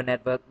ងយើងមើល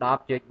network 10.1.102.3 អ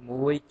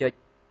ញ្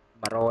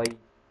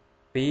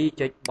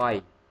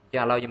ចឹ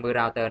ងឥឡូវយើងមើល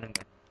router ហ្នឹង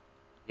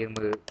យើង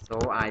មើល so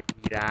IP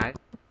route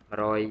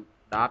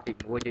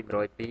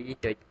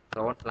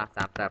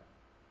 110.1.102.0/30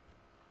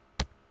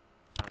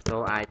 so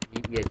IP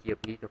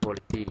EIGRP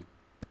topology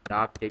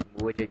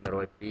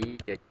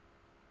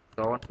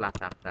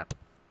 10.1.102.0/30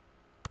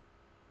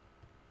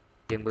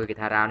 យើងមើលគេ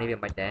ថា route នេះវា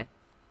មិនដែរ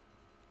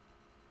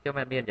ចុះ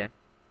មិនមានអញ្ចឹង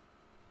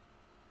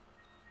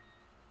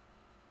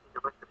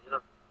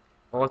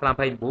អូ29សំ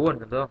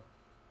ទោស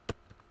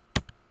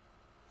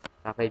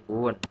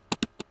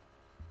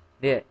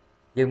29នេះ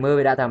យើងមើល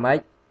វាដាក់ថាម៉េច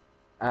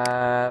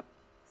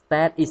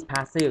state is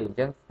passive អញ្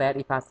ចឹង state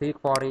is passive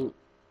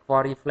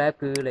query flag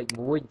គឺលេខ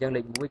1អញ្ចឹង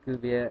លេខ1គឺ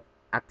វា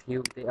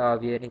active ទេ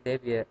វានេះទេ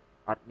វា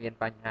អត់មាន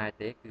បញ្ហា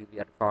ទេគឺវា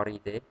អត់ query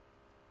ទេ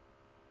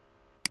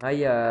ហើយ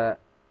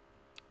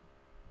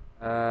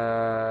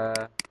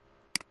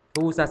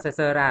two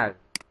successor route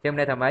ចឹងមាន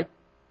ន័យថាម៉េច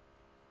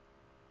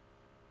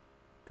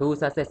two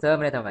successor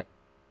មានន័យថាម៉េច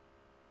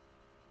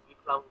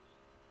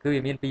គឺ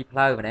វាមាន2ផ្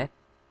លូវមែនទេ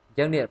អញ្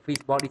ចឹងនេះ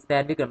feasible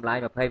distance វាគឺតម្លៃ 26.81.5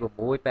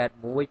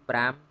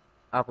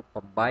 8.56 អ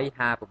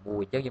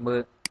ញ្ចឹងយើងមើ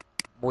ល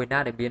មួយណា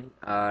ដែលមាន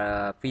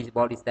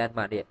feasible distance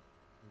មកនេះ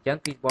អញ្ចឹង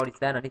feasible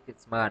distance នេះគឺ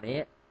ស្មើនេះ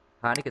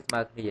ហើយនេះគឺស្មើ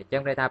គ្នាអញ្ចឹ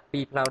ងន័យថា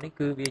2ផ្លូវនេះ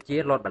គឺវាជា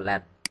load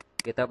balance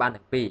វាទៅបាន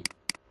ទាំងពីរ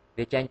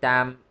វាចេញតា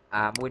ម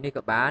មួយនេះ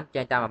ក៏បាន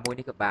ចេញតាមមួយ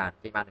នេះក៏បាន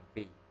ចេញបានទាំង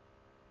ពីរ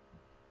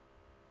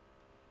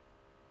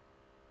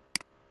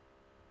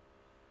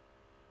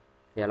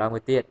ឥឡូវមួ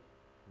យទៀត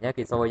អញ្ចឹង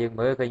គេសូយើង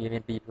មើលឃើញវាមា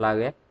ន2ផ្លូវ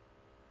ឯង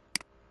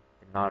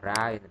internal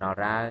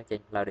route ចេញ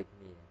ផ្លូវដូចគ្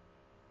នា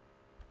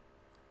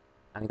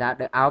អង្គថា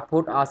the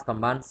output of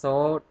command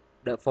show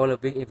the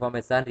following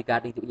information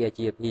regarding to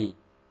EIGRP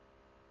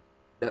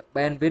the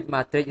bandwidth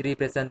matrix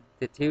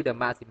representative the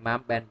maximum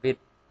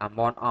bandwidth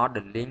among all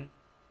the link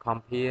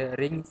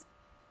comparing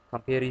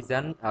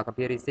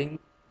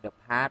the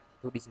path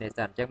to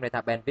destination អញ្ចឹងន័យថា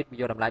bandwidth វា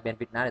យកតម្លៃ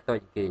bandwidth ណាដែលតូច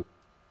ជាងគេ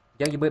អញ្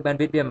ចឹងយើងមើល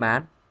bandwidth វាប៉ុន្មាន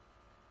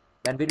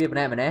bandwidth វាប៉ុណ្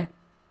ណេះមែនទេ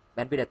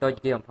bandwidth ដែលតូចជា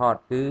ងគេបំផុត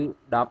គឺ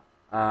15.44 ដ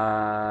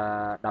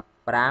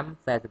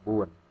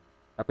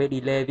ល់ពេល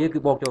delay វាគឺ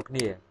បូកចូលគ្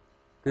នា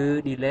គឺ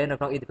delay នៅ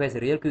ក្នុង interface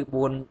serial គឺ 20,000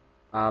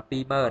 អ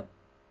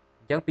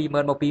ញ្ចឹង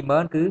 20,000 មក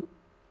 20,000 គឺ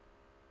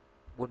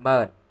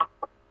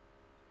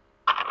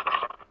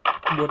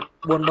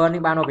 40,000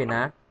 នេះបានមកពី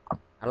ណាឥ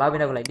ឡូវវា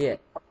នៅកន្លែងនេះ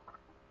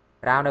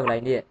រាវនៅកន្លែ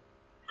ងនេះ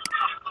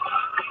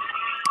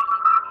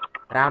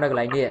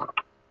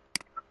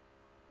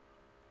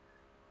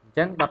អញ្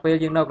ចឹងដល់ពេល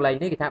យើងនៅកន្លែង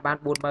នេះគេថាបាន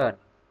 40,000 អ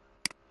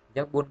ញ្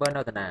ចឹង 40,000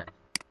 នៅតាណា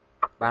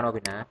បានមក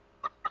ពីណា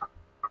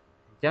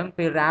អញ្ចឹង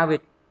ពេលរាវវា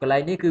កន្លែ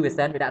ងនេះគឺវា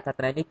សិនវាដាក់ថាក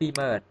ន្លែងនេះ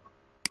 20,000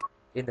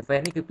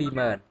 interface នេះគឺ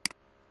 20,000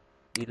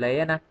 delay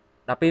ណា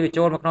ដល់ពេលវា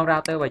ចូលមកក្នុង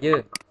router របស់យើ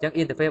ងអញ្ចឹង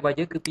interface របស់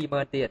យើងគឺ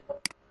 20,000 ទៀត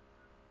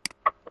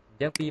អញ្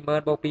ចឹង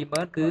 20,000 បូក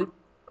 20,000 គឺ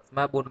ស្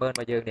មើ 40,000 រប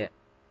ស់យើងនេះ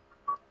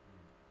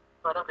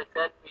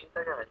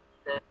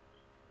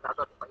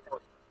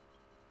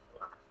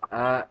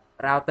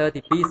router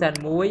ទី 2 send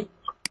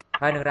 1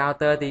ហើយនឹង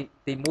router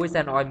ទី 1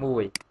 send ឲ្យ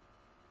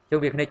 1ជុំ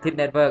វា connected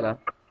network អ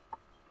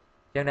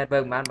ញ្ចឹង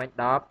network ប៉ុន្មាន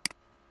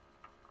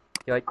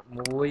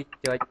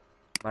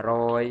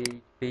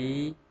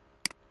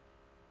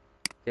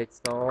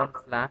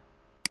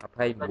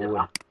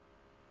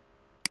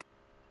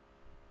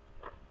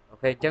អូ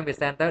ខេអញ្ចឹងវា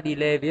send ទៅ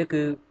delay វា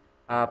គឺ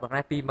ប្រហែ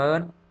ល 20,000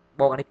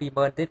 បូកអានេះ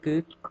 20,000 ទៀតគឺ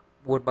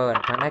 40,000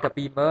 ខាងនេះក៏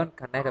 20,000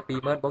 ខាងនេះក៏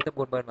 20,000 បូកទៅ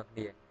 40,000 មកគ្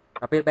នា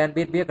ដល់ពេល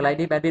bandwidth វាកន្លែង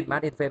នេះ bandwidth ប៉ុ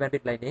ន្មាន interface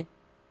bandwidth កន្លែងនេះ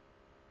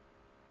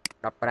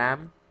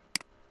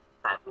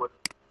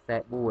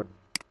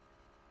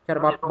 15.4 ចុះរ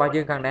បស់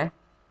យើងខាងនេះ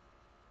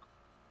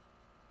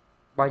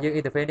របស់យើង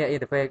interface នេះ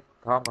interface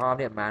ក្រហម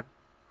នេះប៉ុន្មាន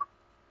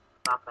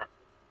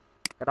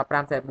ក៏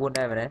 15.4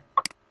 ដែរមែនទេ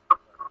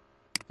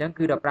អញ្ចឹង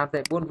គឺ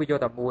 15.4 វាយក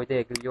តែមួយទេ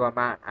គឺយក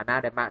អាណា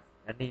ដែល minimum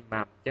អ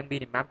ញ្ចឹង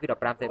minimum គឺ 15.4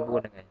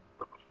 ហ្នឹងហើយ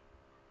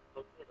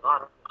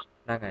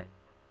ហ្នឹងហើយ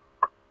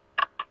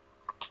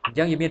អញ្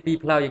ចឹងយើងមាន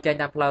2ផ្លូវយើងចេញ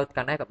តាមផ្លូវ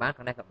ខាងនេះក៏បាន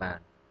ខាងនេះក៏បាន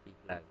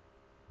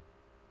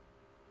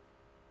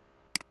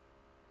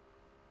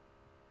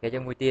គេចឹ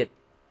ងមួយទៀត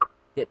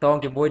តាកតង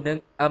ជាមួយនឹង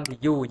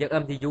MTU យើង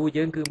MTU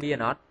យើងគឺមាន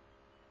អត់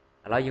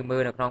ឥឡូវយើងមើ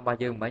លនៅក្នុងរបស់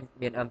យើងមិញ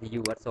មាន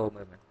MTU អត់សូម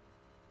មើលមែន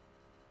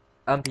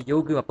MTU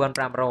គឺ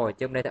 1500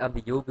 ចឹងន័យថា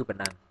MTU គឺប៉ុ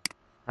ណ្ណឹង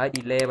ហើយ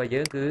delay របស់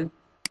យើងគឺ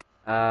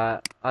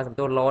អសំ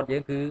ទោស load យើ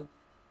ងគឺ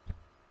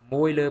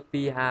1 លើ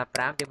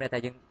 255 ចឹងន័យថា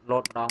យើង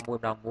load ម្ដ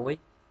ងមួយ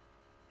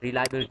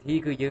reliability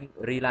គឺយើង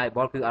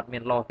reliable គឺអត់មា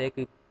ន loss ទេ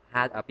គឺ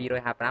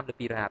255 ឬ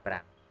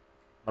 255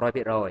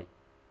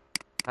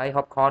 100% ហើយ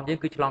hopcon យើង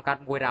គឺឆ្លងកា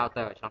ត់មួយ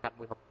router ឆ្លងកាត់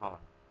មួយ hopcon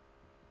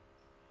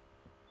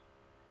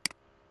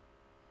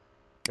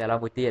វាឡើយ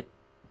មួយទៀត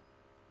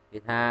គេ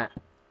ថា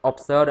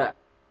observe the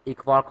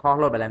equal cost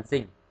load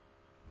balancing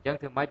អញ្ចឹង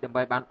ធ្វើម៉េចដើម្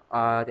បីបាន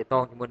ទាក់ទ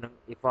ងជាមួយនឹង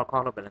equal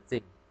cost load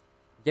balancing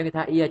អញ្ចឹងគេ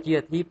ថា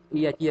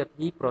EIGRP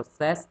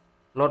process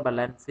load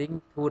balancing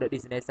to the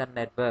destination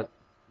network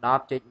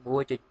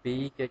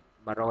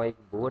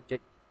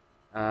 10.1.2.109.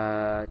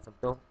 សំ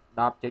ទោស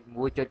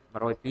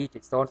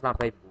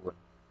 10.1.102.0/29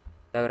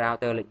 ទៅ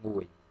router លេខ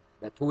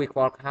1 ដែល two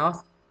equal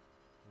cost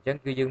អញ្ចឹង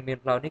គឺយើងមាន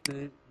ផ្លូវនេះគឺ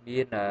មា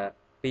ន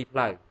2ផ្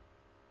លូវ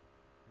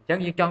អញ្ចឹង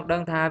យើងចង់ដឹ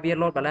ងថាវា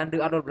load balance ឬ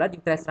អត់ load balance យើ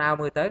ងត្រេះស្រាវ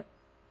មើលទៅ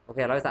អូ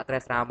ខេឥឡូវសាកត្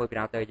រេះស្រាវមើលពី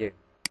router យើង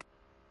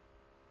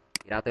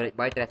ពី router លេខ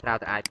3ត្រេះស្រាវ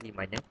ទៅ IP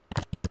មិញហ្នឹង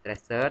ត្រេះ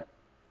search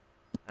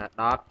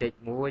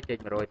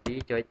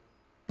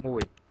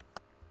 10.1.102.1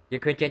 យើ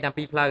ងឃើញចេញតាម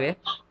2ផ្លូវហ៎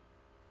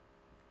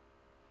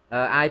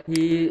IP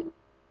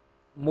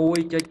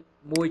 1.1.1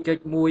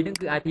 ហ្នឹង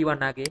គឺ IP រប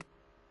ស់ណាគេ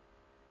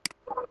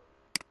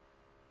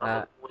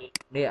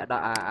នេះដ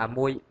ល់103.1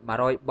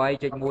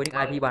 នេះ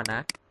IP របស់ណា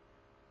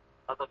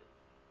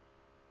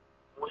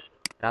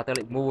router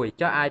លេខ1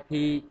ចុះ IP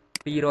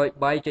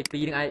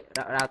 203.2 នេះ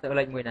router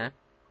លេខ1ណា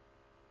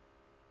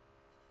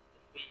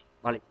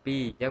លេខ2អ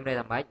ញ្ចឹងមានន័យ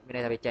ថាម៉េចមានន័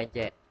យថាវាចែង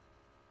ចែក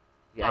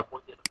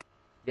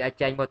វាអាច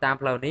ចែងមកតាម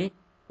ផ្លូវនេះ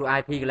ព្រោះ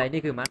IP កន្លែង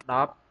នេះគឺប៉ុន្មាន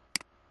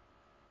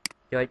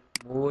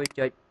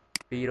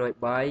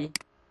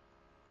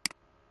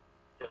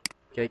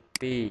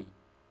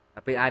 10.1.203.2 ហើ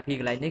យពេល IP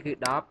កន្លែងនេះគឺ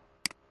10.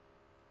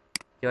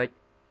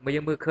មកយើ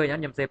ងមើលឃើញអត់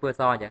ខ្ញុំសេពណ៌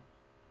សអញ្ចឹង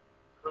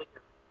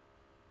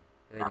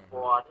ឃើញដាក់ព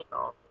ណ៌នេះខ្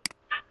ញុំ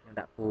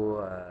ដាក់ពណ៌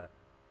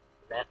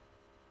ដា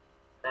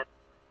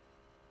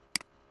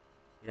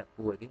ក់ព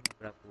ណ៌គេ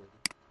ប្រើព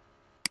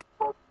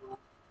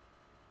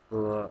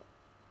ណ៌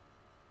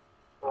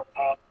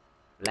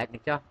black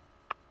នេះចុះ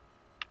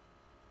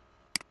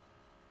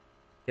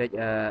ចុច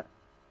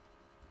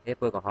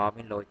ពណ៌ក្រហម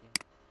នេះលុយ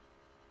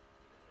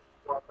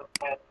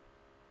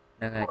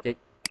ហ្នឹងហើយចុច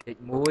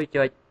1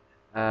ចុច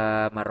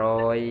103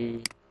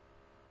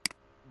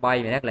មែន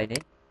ទេកន្លែង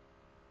នេះ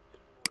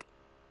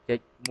ចុច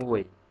1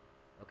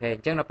អូខេអ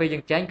ញ្ចឹងដល់ពេលយើ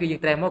ងចាញ់គឺយើង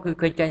ត្រេះមកគឺ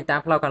ឃើញចាញ់តាម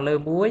ផ្លូវខាងលើ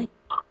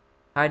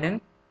1ហើយនឹង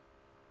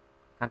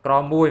ខាងក្រោ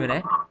ម1មែនទេ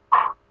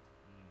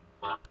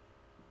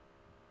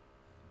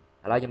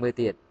ឥឡូវយើងមើល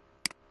ទៀត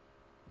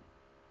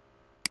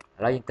ឥ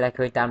ឡូវយើងត្រេះ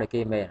ឃើញតាមដែល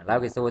គេមែនឥឡូវ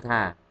គេសួរ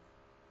ថា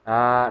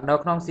នៅ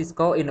ក្នុង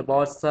Cisco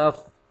enable serve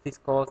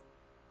Cisco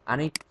អា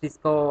នេះ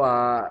Cisco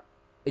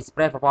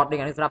express forwarding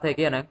អានេះស្រាប់ទេ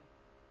គេអាហ្នឹង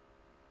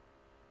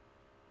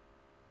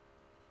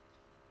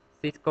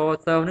Cisco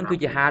serve ហ្នឹងគឺ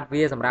ជា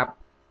hardware សម្រាប់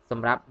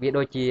វា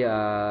ដូច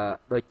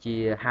ជា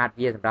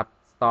hardware សម្រាប់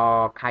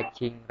store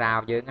caching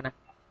route យើងណា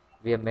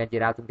វាមិនមែនជា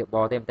routing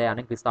table ទេតែអា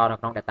នេះគឺ store នៅ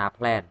ក្នុង data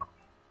plan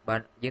បើ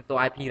យើងតួ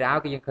IP route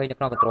គឺយើងឃើញនៅ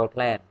ក្នុង control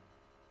plan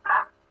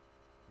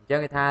អញ្ចឹង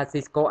គេថា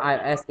Cisco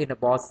IS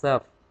enable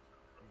serve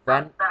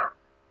when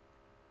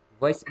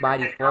which by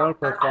default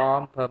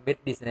perform permit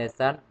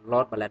destination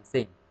load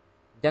balancing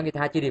អញ្ចឹងគេ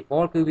ថាជា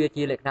default គឺវា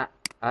ជាលក្ខណៈ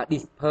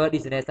per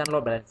destination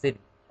load balancing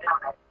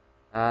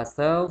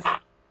serve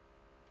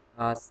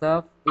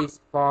is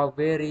for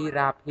very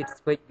rapid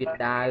switch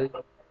without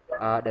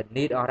the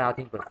need of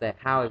routing process.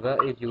 However,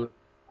 if you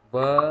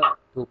were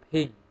to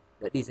ping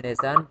the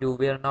destination, you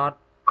will not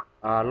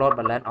load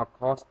balance of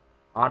course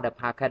on the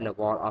packet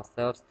level or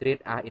serve street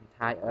are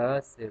entire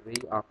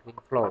series of ping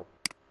flow.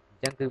 អ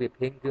ញ្ចឹងគឺវា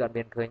ping គឺអត់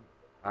មានឃើញ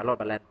load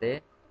balance ទេ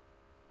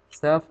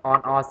serve on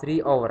all three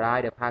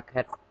override the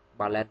packet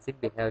balancing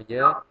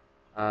behavior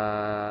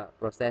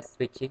process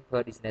switching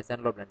per destination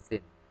load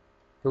balancing.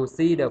 To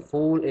see the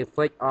full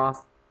effect of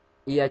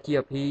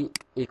EIGRP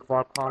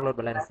equal cost load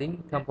balancing,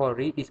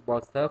 temporary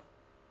disable serve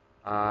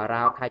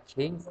route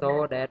caching so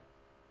that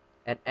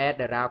and add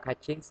the route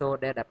caching so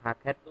that the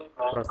packet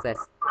process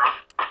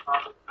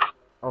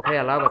អូខេឥ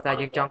ឡូវបើតែ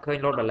យើងចង់ឃើញ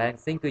load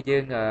balancing គឺយើ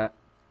ង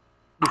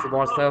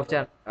disable serve ចឹ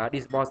ង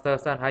disable serve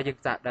សិនហើយយើង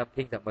សាកដើម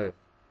ping ទៅមើល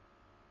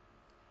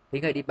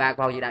ping ឲ្យ debug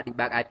ផងយើងដាក់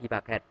debug IP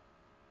packet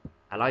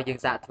ឥឡូវយើង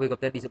សាកធ្វើ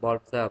content disable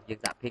serve យើង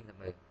សាក ping ទៅ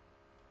មើល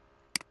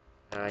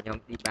ខ្ញុំ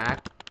debug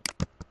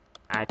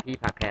IP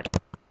packet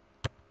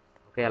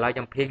អូខេឥឡូវខ្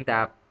ញុំ ping តែ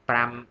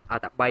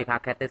5តែ3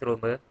 packet ទេស្រួល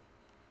មើល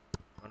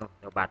នោះ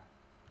នៅបាត់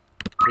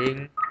ping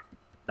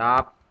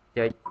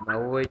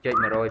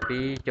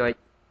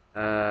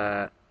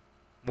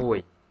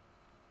 10.1.102.1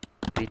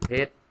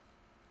 repeat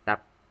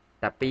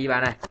តែ2បា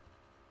នហើយ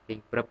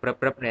ping ព្រឹ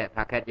បនេះ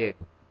packet យើង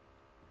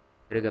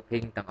ឬក៏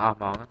ping ទាំងអស់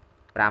ហ្មង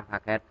5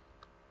 packet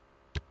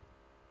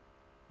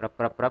ព្រឹប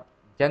អ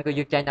ញ្ចឹងគឺ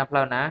យើងចាញ់តាមផ្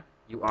លូវណា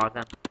URL ហ្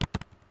នឹង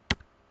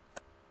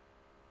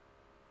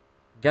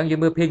chẳng như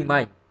mưa ping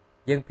mày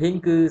dương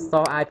ping cứ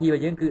so IP và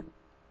dương cứ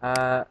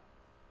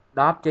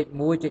đáp chích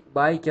mũi chích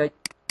bay chích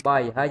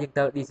bay hay dương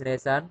tờ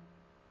destination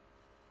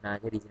nè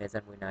chơi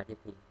destination mùi nè chơi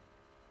ping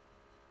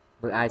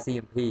mưa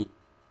ICMP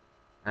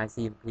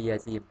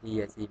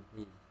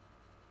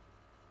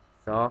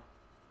so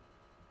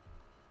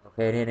ok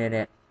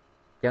nè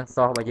chẳng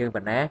so và dương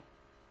bản ná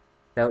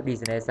tờ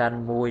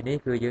destination mùi ní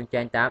cứ dương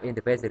tranh 8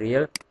 interface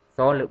serial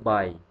số lượng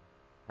 7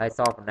 hay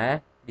so bản ná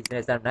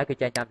destination ná cứ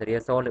tranh 8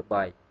 serial số lượng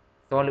 7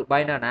 số lượng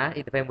 7 ná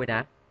interface mùi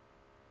ná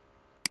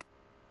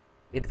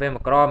interface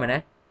một crom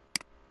này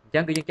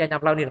chẳng cứ dương tranh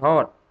 5 lâu nít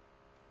hốt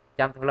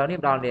chăm lâu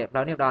nít đòn điện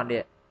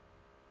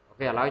ok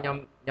là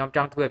nhóm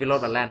trong thuê cái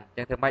load bản lan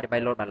chẳng thường may để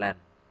bay load bản lan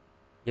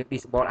những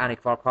disable anic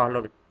for call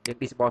load những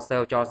disable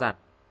serve cho rằng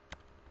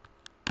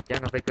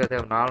chẳng phải cơ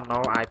thêm nó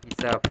IP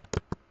serve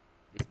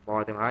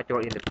disable thêm hóa cho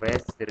interface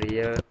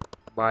serial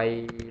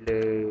bay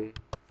lư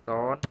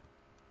son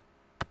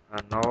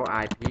no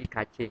IP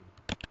caching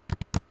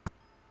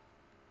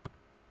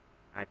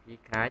IP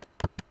cache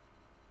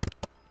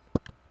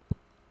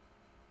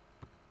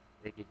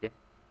đây kì chứ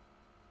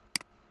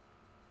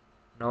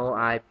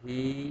no IP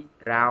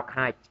route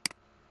cache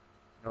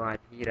no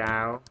IP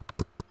route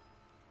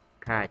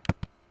cache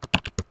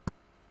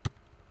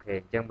ok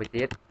chân bị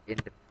tiết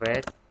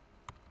interface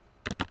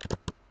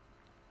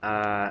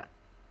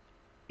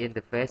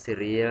interface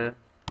serial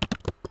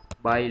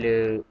bay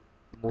lư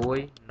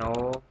muối no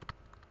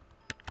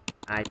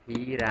IP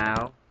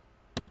route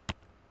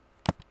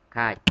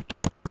cache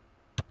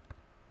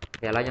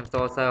thì lấy nhầm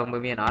số server mới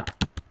miền đó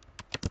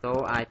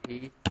số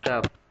IP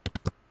server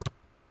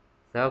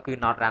cứ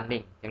not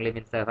running chẳng lên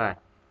miền server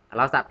เ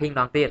ราสับพิง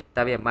น้องติดแ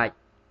ต่เบี่ยมไม่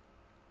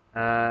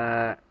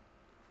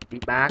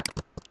debug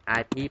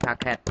IP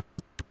packet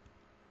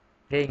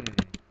พิง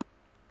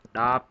ด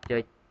อบจุ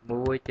ด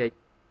มุ้ยจุด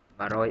ม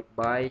าโรยใ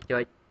บจุ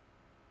ด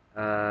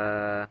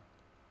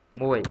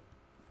มุ้ย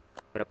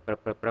ป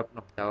รับห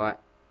นุ่มตัว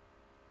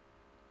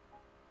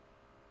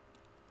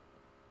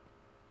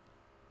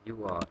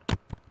UR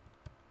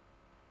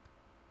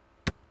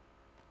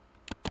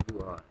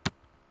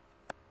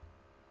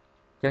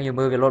chẳng như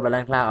mưa cái load bản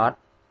lan cloud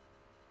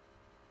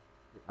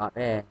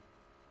đây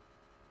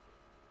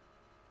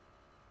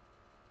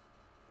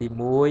tìm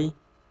muối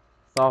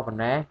so phần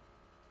nè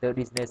từ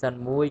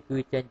destination muối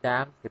cứ trên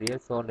 8 serial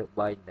zone được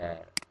 7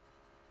 để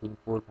in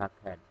full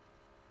packet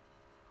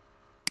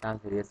tăng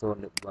serial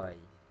zone được 7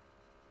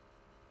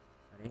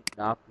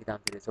 đó khi tăng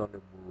serial zone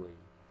được 10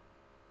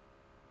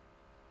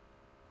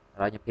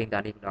 rồi nhập phiên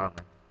ta đi đòn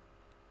mà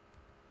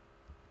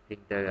phiên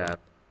từ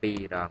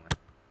pi đòn mà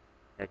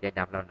theo chạy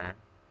đập lâu nè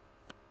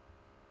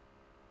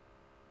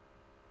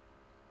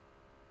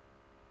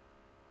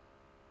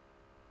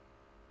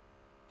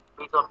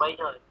มีตัวไป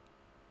เลย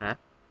hả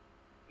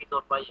มีตัว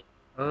ไป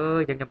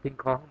chẳng nhầm phiên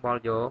khó không bỏ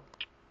vô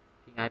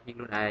phiên ai phiên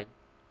luôn ai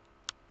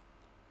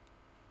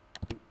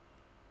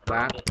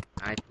bác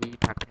IP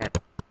packet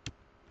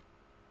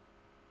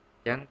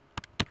chẳng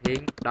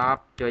phiên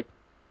đọc chơi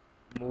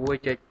mua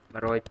chơi mà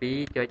rồi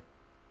phí chơi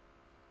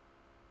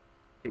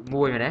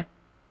mua mà nè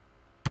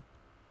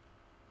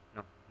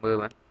mưa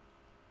mà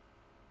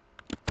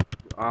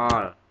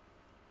all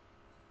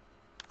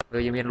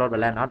người miền load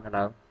bản lan hết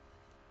rồi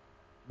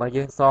bao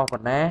nhiêu so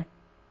phần nè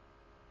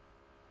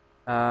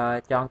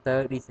chọn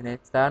tới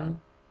destination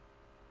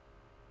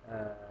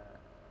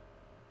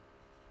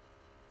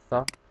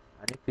so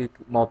anh ấy cứ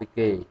một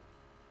kỳ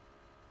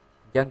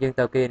dân dân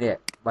tàu kia nè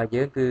bao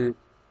nhiêu cứ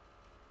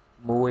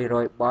mùi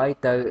rồi bói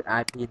từ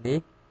IP ní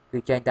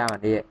cứ tranh tao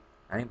nè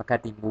anh ấy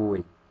packet tìm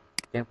mùi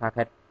chân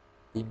packet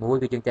tìm mùi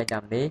cứ chân tranh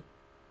tao ní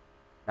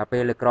là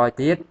về lực rồi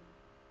tiết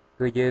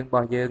cứ dương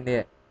bao dương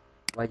nè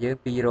bao dương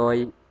pi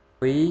rồi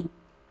phí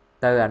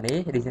từ anh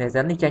ấy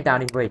destination ní tranh tao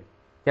đi về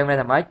chân này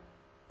làm mấy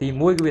tìm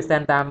mùi cứ việc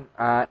send tam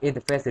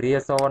interface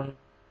serial zone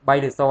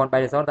bay được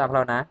zone tam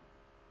lâu ná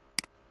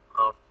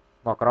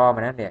một cro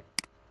mà nè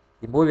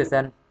tìm mùi việc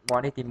send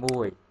bọn ấy tìm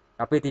mùi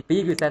à về tìm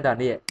phí cứ send tao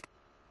nè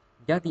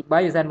chẳng thì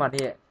bay send mà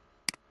nè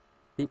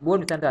thì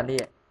 4% toàn đi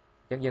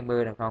chẳng dừng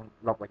mưa đằng không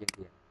lọc vào chân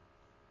tiền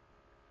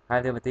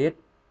hai thứ một tiết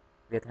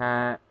việc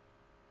tha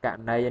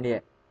cạn này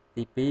nè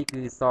thì phí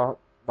cứ so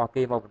bỏ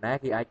kia một ná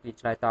khi ai click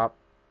slide top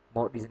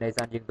một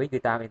destination dừng với cứ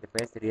tam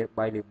interface serial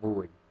bay lượt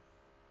mùi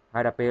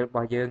hai đập bê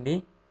bỏ dương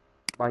ní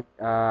bỏ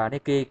ní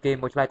kia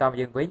một slide top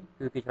dừng với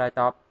cứ click slide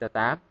top từ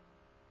 8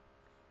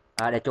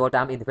 để cho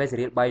tam interface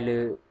serial bay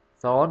lượt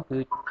số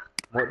cứ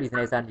một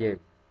destination dừng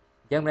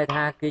chẳng này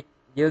tha cái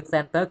dương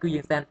center cứ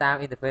dương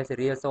center interface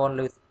serial zone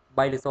lượt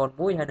bay lư son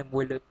muối hay là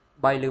mùi lư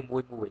bay lư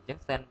mùi chắc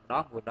sen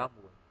đó mùi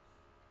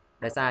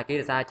để xa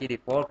cái xa chi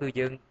default cứ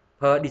dương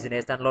per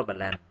destination load bản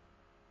lan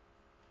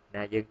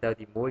nè dương tơ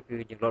thì muối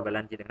cứ dương load bản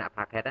lan chỉ được nạp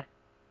packet á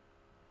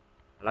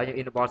nói những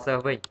inbound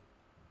serving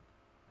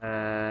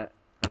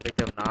còn cái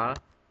term nó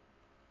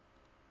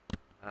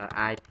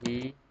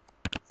IP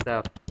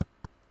serve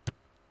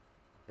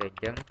thì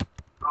chứng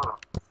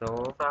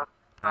số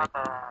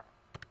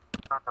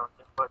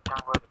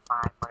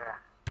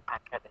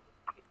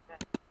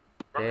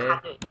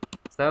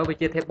serve វា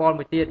ជា table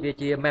មួយទៀតវា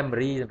ជា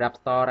memory សម្រាប់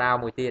store row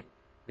មួយទៀត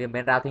វាមិនមែ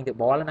ន routing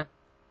table ណា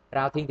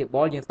routing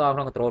table យើង store ក្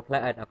នុង control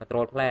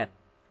plan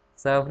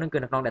serve នឹងគឺ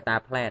នៅក្នុង data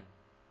plan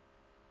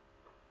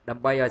ដើ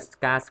ម្បីឲ្យ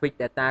ការ switch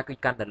data គឺ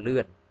កាន់តែលឿ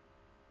ន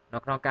នៅ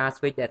ក្នុងការ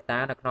switch data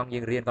នៅក្នុងយើ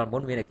ងរៀនก่อนមុ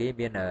នមានអីគេ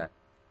មាន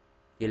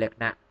ជាលក្ខ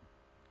ណៈ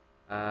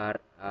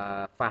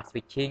fast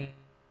switching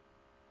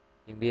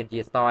យើងមានជា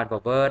store and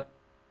forward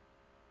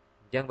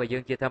អញ្ចឹងបើយើ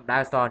ងជាធម្មតា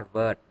store and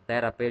forward តែ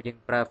ដល់ពេលយើង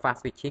ប្រើ fast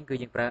switching គឺ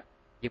យើងប្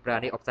រើ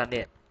នេះ option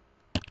នេះ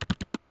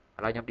ឥ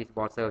ឡូវខ្ញុំ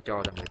disable serve ចូល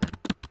ទៅមើលទៅ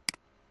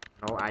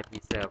no IP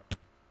serve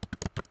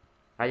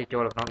ហើយចូ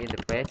លក្នុង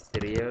interface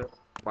serial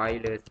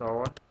 3 លើ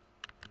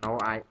 0 no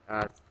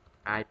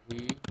IP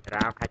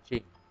row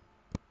caching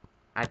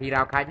IP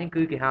row caching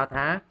គឺគេហៅ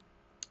ថា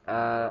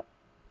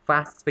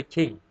fast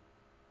switching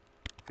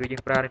គឺយើ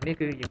ងប្រើនេះ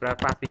គឺយើងប្រើ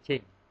fast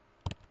switching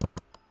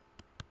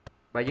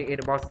បើយើង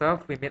enable serve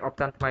វាមាន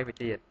option ថ្មីមួយ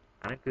ទៀត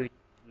អានេះគឺ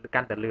កា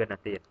ន់តែលឿនណា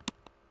ស់ទៀត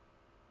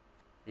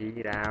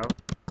row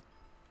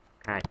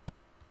cache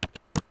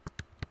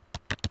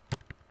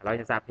ឥឡូវខ្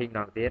ញុំសាក ping ម្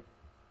ដងទៀត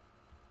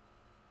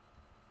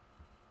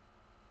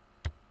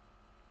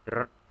រ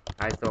ត់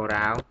ហើយ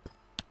row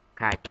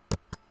cache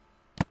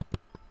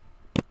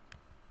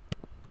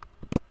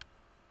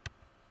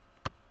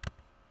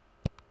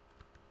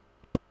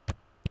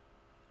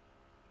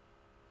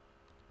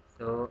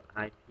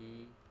IP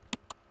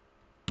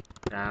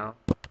row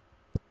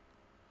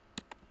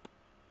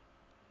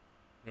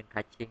មាន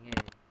caching ឯ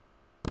ង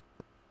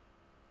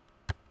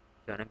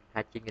ចូលនឹង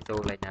caching គេចូល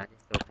លេងណាទេ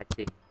ចូល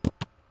caching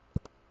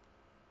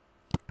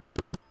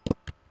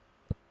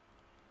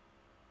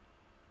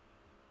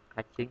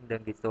caching ដឹ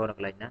ងគេចូលនឹង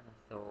លេងណា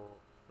ចូល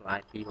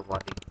IP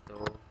forwarding ចូ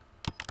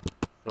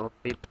ល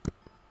pip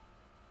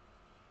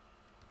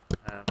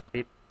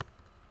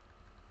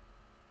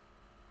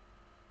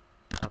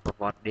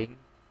forwarding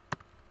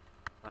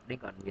អត់មា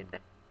នដែ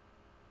រ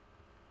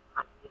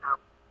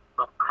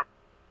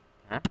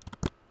ហ៎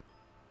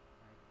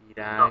IP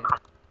row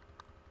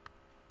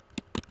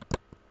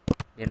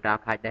មាន row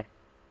cache ដែរ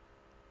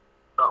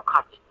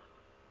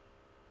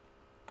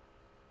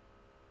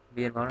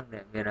មានមកហ្នឹ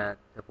ងមាន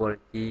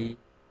topology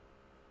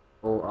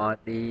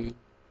ORD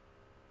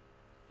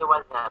ទៅវិ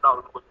ញដកដក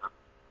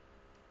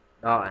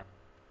ហើយ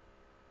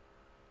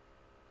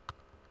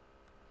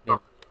មាន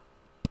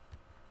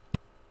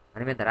អា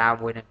នេះមានតារាវ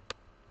មួយហ្នឹង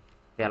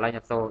តែឥឡូវខ្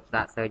ញុំចូល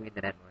ដាក់ search អ៊ីន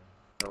ធឺណិតមួយ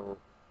ចូល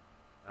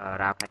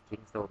row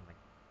caching ចូលមិន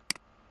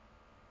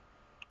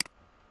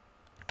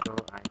ចូល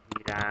IP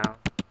row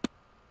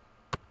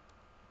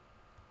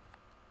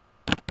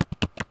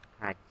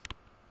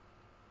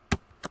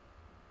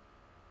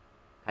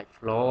cache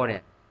flow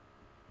នេះ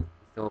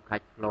ចូល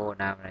cache flow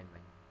ណាមហ្នឹងវិ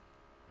ញ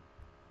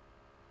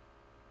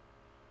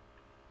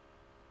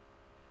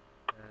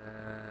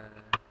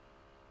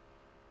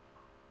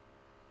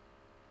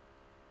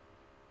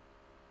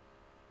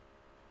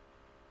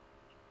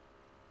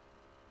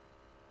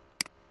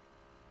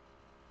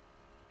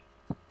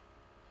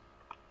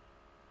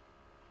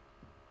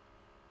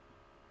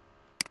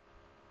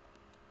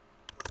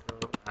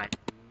IP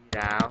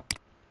row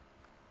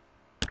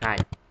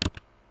cache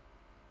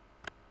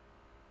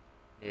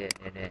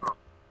នេះ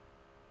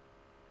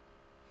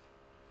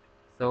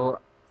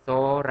so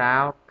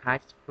row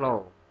cache flow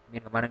មា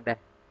នប្រហែលហ្នឹងដែរ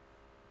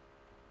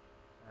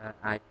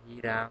IP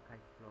row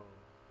cache flow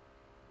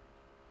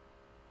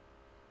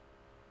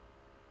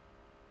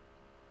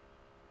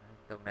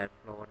ទៅ net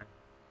flow ហ្នឹង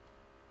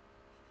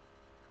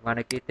មក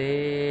នេះគេទេ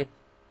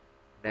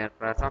ដែល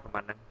ប្រើសោះប្រហែ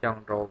លហ្នឹងច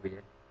ង់រោវា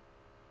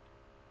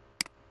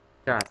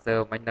ចា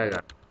serve មិននៅអ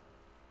ត់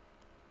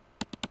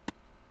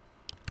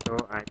so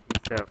IP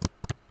serve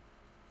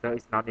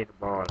is not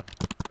enable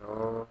so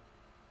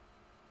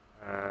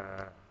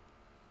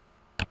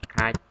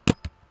cache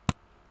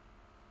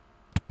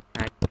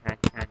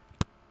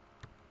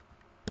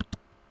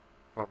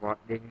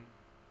forwarding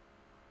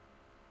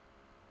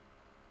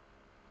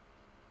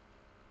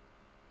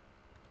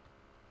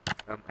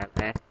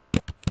MLS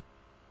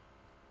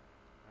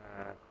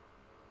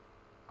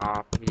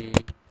RP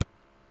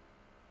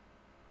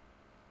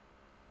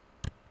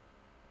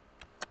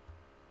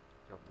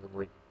ចុះ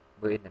មើល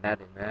អ៊ីនធឺណិត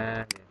នេះ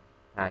ណា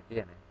ថាគេ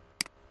ណា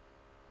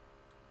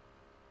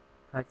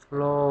cache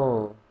flow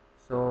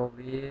so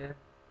វា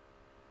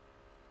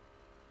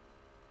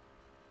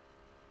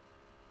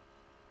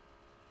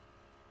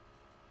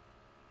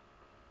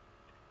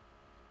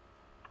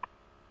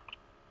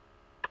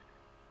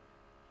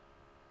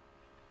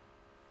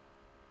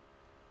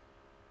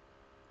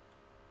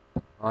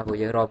ពួក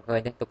យើងរកឃើញ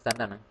ទេទុកសិន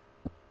ណាហ្នឹង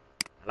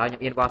ឥឡូវខ្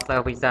ញុំ inbox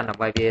serve វិញសិនដើ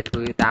ម្បីវាធ្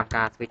វើតាម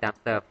ការ switch តាម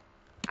serve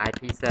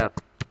IP serve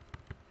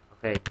អូ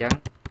ខេអញ្ចឹង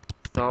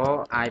so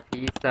IP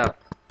serve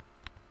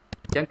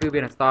អញ្ចឹងគឺវា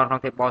នឹង store ក្នុង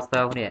table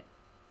serve នេះ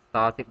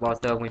store table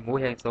serve មួយ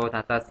ហើយ so ថា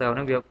តើ serve ហ្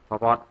នឹងវា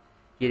forward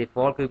ជា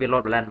default គឺវា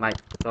load balance មិន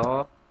so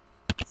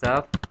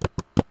serve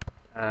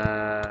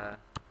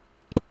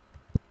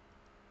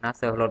ណា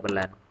serve load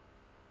balance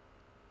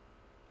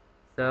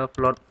serve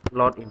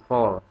load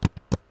info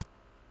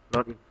អ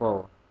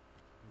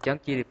ញ្ចឹង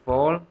ជា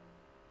default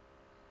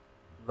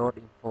load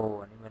info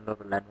នេះមាន load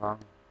balance ផង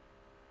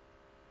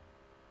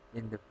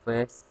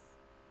interface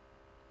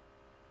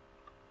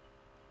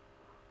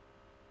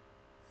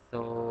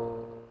so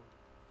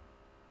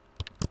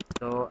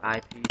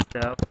IP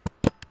serve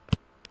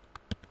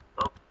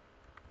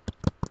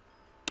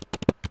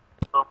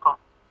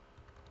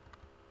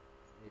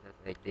នេះទៅ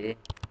ស្អីទេ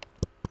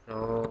so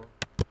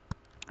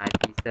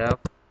IP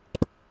serve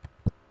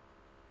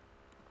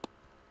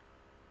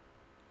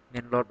មា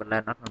ន load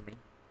balance អត់ក្នុងនេះ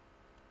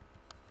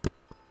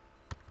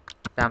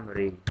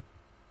summary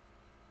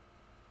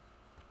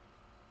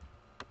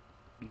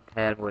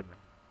detail មួយមែន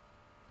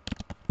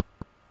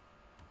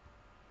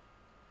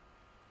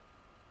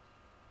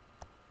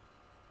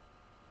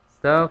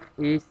serve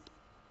is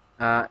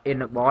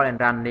enabled and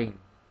running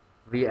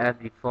via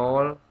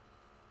default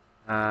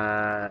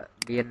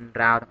មាន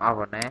route ទាំងអស់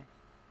ប៉ុណ្ណេះ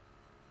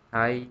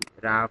ហើយ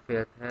route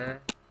filter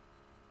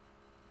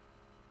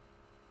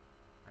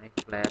នេះ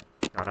flat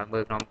ដល់មើ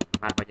លក្នុង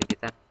ផាតរបស់យើងទៀត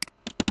សិន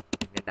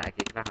មានតែ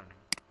គេខ្លះហ្នឹង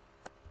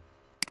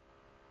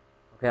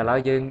អូខេឥឡូវ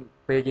យើង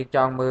ពេលយើងច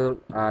ង់មើល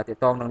ទាក់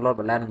ទងនឹង load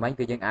balance មិញ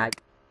គឺយើងអាច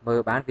មើល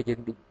បានគឺយើង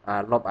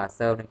លុប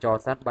server នឹងចោល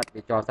សិនបាត់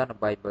វាចោលសិនដើ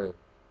ម្បីមើល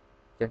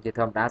អញ្ចឹងជា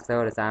ធម្មតា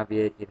server ដោយសារ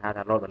វាគេហៅ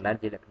ថា load balance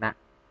ជាលក្ខណៈ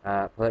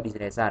per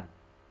destination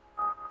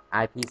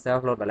IP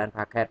serve load balance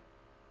packet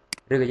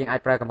ឬក៏យើងអាច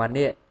ប្រើ command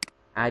នេះ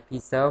IP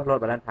serve load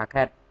balance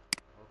packet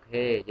អូ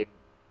ខេយើង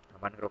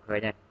command រកឃើញ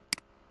ហើយ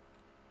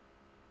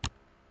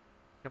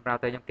ខ្ញុំប្រើ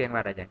ទៅខ្ញុំគៀង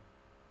បាត់ហើយចឹង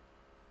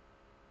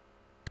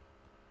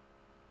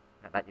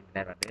ដាច់អ៊ីនធឺ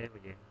ណិតបាត់ទេពួ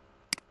កយើង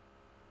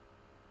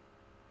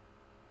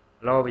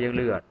ឡូពួកយើង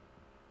លឺអត់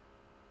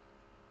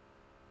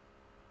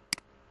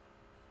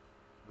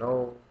ឡូ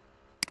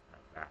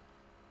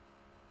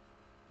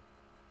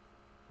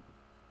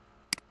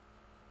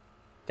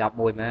ចាប់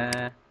មួយម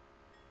ក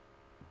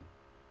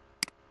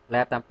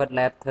lab តាមពិត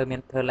lab ធ្វើមាន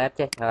ធ្វើ lab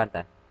ចេះច្រើន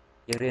តា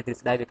យើងរៀនទ្រឹ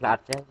ស្ដីវាខ្លះអ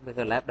ត់ចេះមើលធ្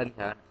វើ lab ដឹង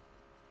ច្រើន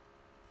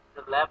ធ្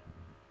វើ lab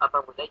អត់ទៅ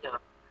មួយទេចឹងហ្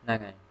នឹង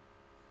ហើយ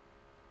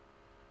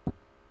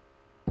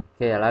អូ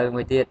ខេឥឡូវ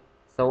មួយទៀត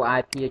so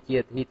IP ជា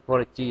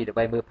topology ដើម្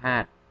បីមើល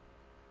path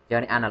ចឹង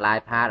នេះ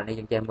analyze path នេះ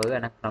យើងចេះមើល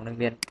ណាក្នុងនឹង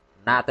មាន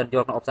ណាអត់ទាន់យ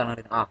ល់ក្នុង option ហ្នឹង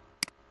ទាំងអស់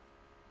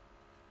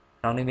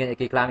ក្នុងនេះមានអី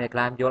គេខ្លះមានខ្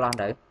លះយល់អស់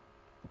ទៅ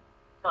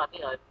អត់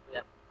នេះឲ្យ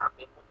វាអា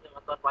មានមុនយើងអ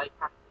ត់ទាន់វាយ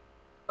path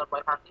អត់វា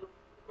យ path ទៀត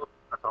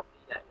អត់តពី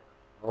ដែរ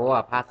អូ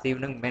អា passive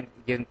ហ្នឹងមិនមែន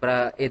យើងប្រើ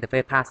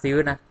interface passive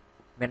ណា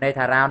មានន័យ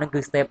ថា route ហ្នឹងគឺ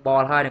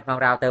stable ហើយនៅក្នុង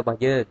router របស់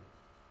យើង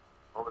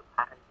អូវា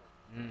path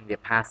វា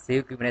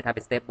passive គឺមានន័យថា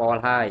វា stable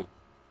ហើយ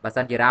បើ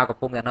សិនជា route កំ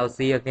ពុងតែនៅ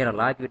sear គ្នានៅ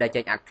ឡើយគឺដែល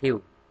ចេញ active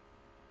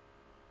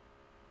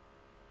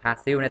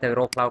passive នេះទៅ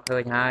រក cloud ឃើ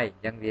ញហើយអ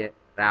ញ្ចឹងវា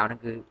route ហ្នឹង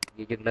គឺ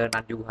វាយើង learn បា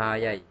នយូរហើ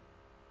យ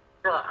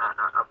ទៅ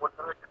អាមុន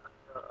ទៅឲ្យមិន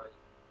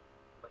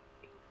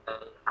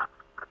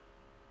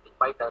ទៅ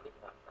បីទៅនេះ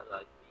ទៅឲ្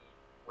យពី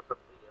មុនទៅ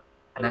ពីហើ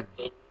យ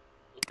គេ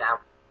តាម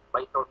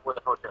301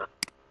រហូតទៅ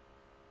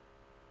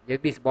យើង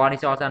ពីស្បនេះ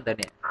ចោលសិនទៅ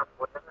នេះអា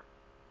មុនហ្នឹង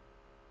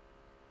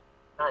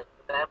ហើយ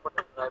តែមុនហ្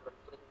នឹងឲ្យមិន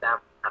ពេញតាម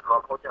អាខរ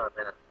ហូតទៅ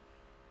មែន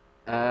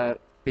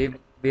ពី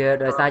វា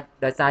ដោយ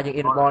សារយើង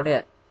enable នេះ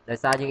ដោយ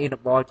សារយើង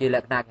enable ជាល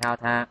ក្ខណៈគេហៅ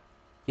ថា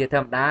ជាធ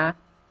ម្មតា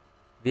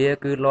វា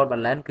គឺ load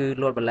balance គឺ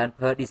load balance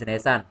per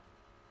destination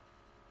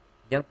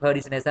អញ្ចឹង per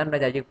destination ដោ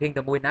យតែយើង ping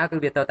ទៅមួយណាគឺ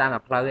វាទៅតាម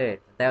ផ្លូវទេ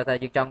តែថា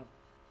យើងចង់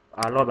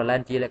load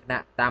balance ជាលក្ខណៈ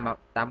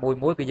តាម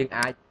មួយគឺយើង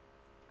អាច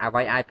អ្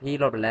វី IP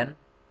load balance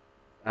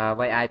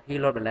VIP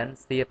load balance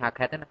steer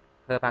packet ណា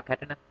per packet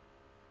ណា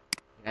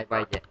យើងអាចវា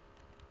យចេះ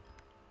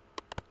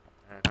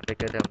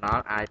configure terminal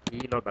IP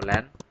load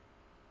balance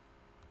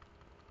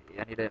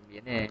នេះដូចមា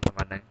នទេប្រ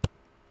ហែលហ្នឹង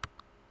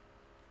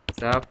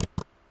serve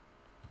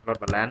load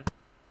balance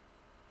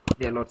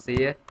នេះ load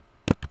steer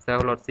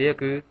serve load steer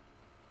គឺ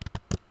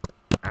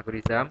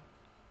algorithm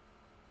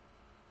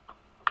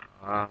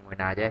មួយ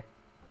ណាចេះ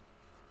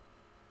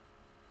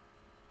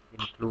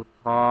include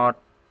port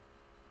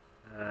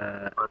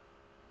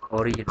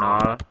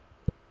original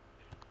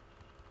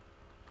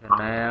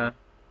channel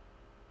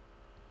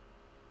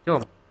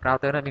ជុំ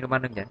router នេះមាន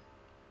command ហ្នឹងចឹង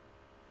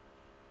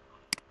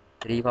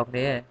 3 ផងគ្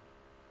នា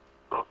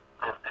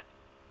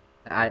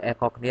IS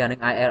ខុសគ្នានឹង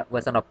IS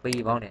version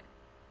 12ផងនេះ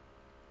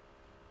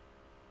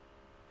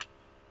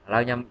ឥឡូ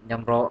វខ្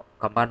ញុំរក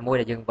command មួយ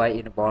ដែលយើងវាយ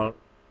enable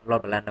load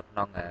balance នៅក្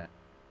នុង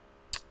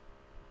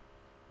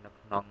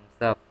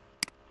serve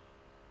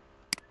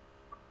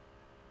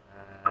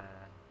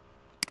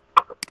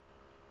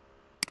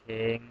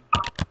king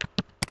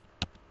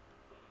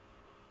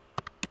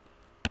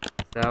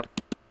serve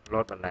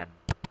load balance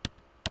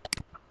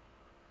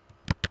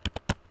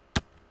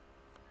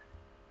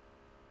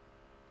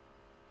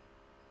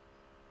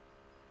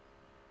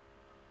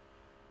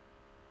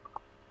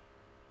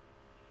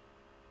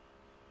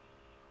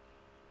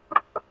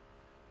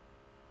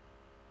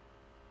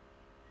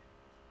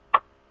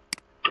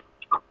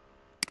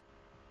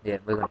នេះ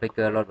មើល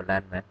configure load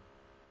balance មែន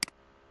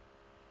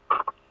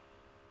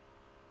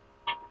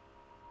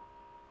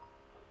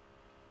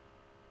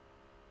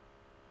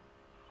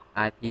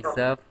IP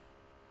serve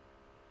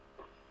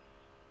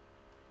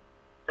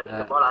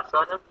របស់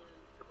laser ហ្នឹងគឺ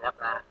សម្រាប់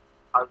ថា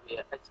ឲ្យវា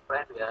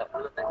express វា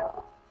លឿនទៅ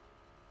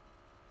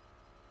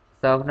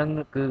serve ហ្នឹង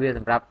គឺវាស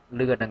ម្រាប់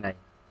លឿនហ្នឹងហើយ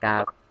កា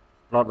រ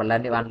load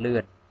balance នេះបានលឿ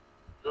ន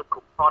lướt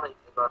cục phone này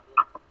rồi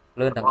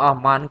លឿនទាំងអស់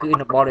ហ្មងគឺ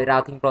enable ដោយ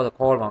routing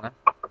protocol ហ្មងណា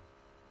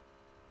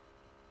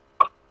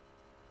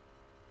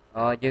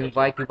យើង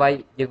វាយគឺវាយ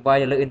យើងវាយ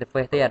លើ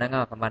interface ទេអាហ្នឹង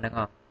command ហ្នឹង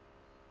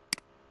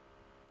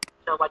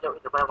cho bao nhiêu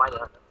interface bao nhiêu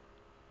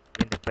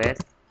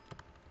interface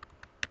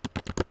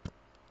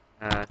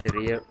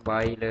serial វា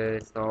យលើ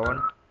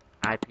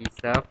0 IP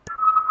serve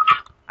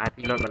IP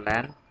load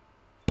balance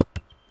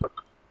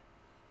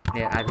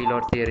នេះ IP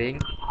load steering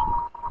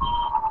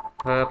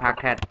per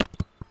packet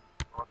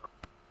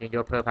យើងយ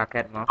ក per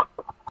packet មក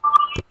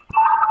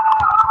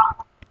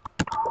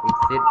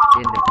exit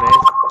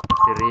interface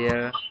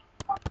serial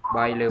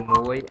វាយលើ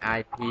1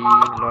 IP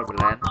load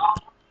balance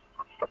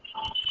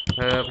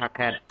per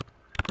packet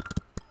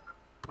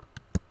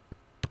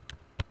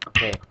អូ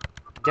ខេ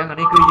អញ្ចឹងអា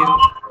នេះគឺយើង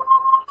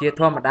ជា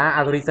ធម្មតា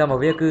algorithm រប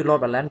ស់វាគឺ load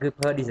balance គឺ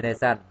per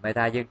destination ហមาย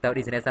ថាយើងទៅ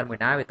destination មួយ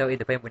ណាវាទៅ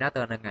interface មួយណាទៅ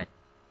ហ្នឹងហើយ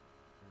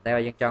តែ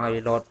បើយើងចង់ឲ្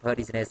យ load per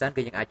destination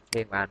គឺយើងអាច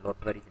ឆេងបាន load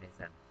per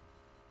destination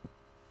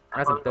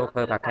ហើយសំទោ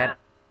per packet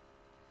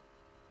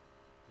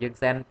យើង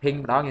send ping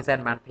ម្ដងយើង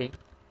send បាន ping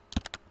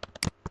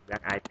យ៉ា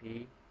ង IP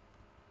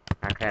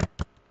packet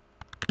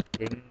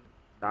ping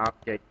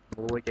 10.1.102.1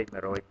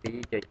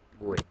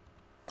 អូ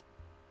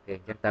ខេអ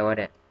ញ្ចឹងទៅហើយ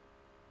នេះ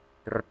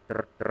ត្រឹត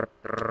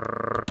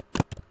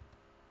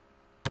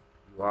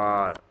វ៉ា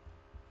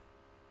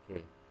អូខេ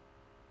អ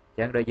ញ្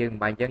ចឹងដូចយើង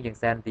បាញ់អញ្ចឹងយើង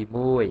send ទី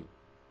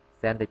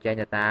1 send ទៅចេញ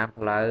ទៅតាម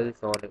ផ្លូវ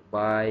0លើ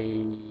3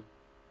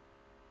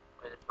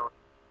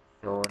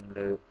 0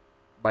លើ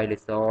3លើ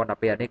0ដល់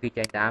ពេលអានេះគឺ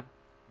ចេញតាម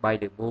3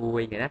លើ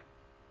1គេណា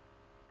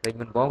ឃើញ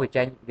មុនបងវា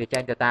ចេញ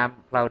ទៅតាម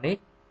ផ្លូវនេះ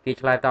គេ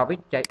ឆ្លើយតបវិញ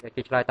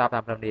គេឆ្លើយតបតា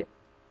មផ្លូវនេះ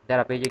តែ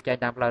ដល់ពេលយើងចេញ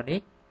តាមផ្លូវនេះ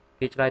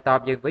គេឆ្លើយតប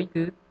យើងវិញ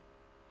គឺ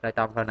ឆ្លើយ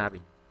តបផ្លូវណាវិ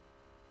ញ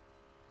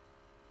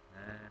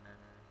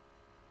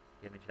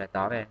គេមិនឆ្លើយត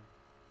បទេ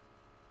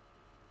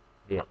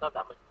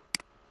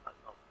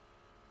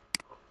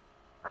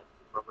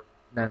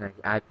ហ្នឹងហើយ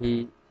IP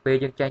ពេល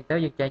យើងចេញទៅ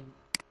យើងចេញ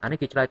អានេះ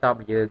គេឆ្លើយតប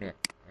មកយើងនេះ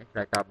ឆ្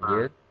លើយតបមក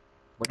យើង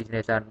មក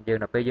destination យើង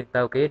ដល់ពេលយើង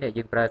ទៅគេនេះ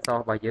យើងប្រើ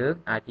source របស់យើង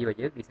IP របស់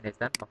យើង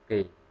destination របស់គេ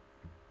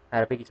ហើយ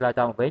ដល់ពេលគេឆ្លើយ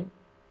តបមកវិញ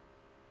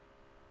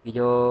គេ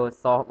យក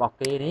source របស់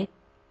គេនេះ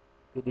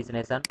គឺ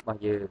destination របស់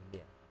យើង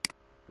នេះ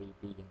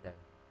ពីចឹងទៅ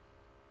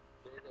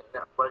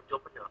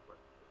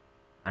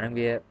អានឹង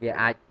វា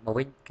អាចមក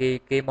វិញ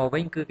គេមកវិ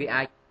ញគឺគេ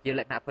អាចជា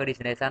លក្ខណៈ per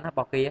destination រប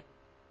ស់គេឥ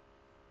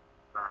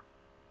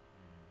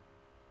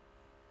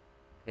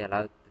ឡូ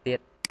វទៀត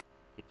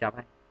ចប់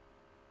ហើយ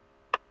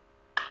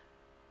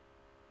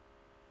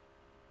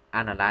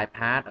analyze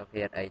path អូខេ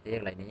អត់អីទេក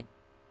ន្លែងនេះ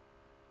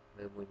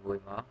លើមួយ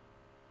មក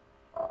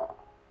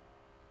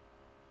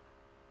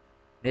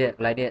នេះក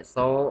ន្លែងនេះ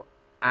so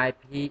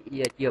IP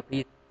EIGRP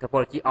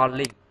topology on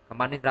link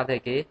command នេះប្រាប់តែ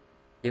គេ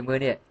យើងមើល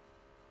នេះ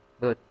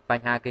មើលប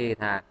ញ្ហាគេ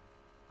ថា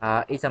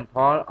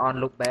example on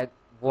loopback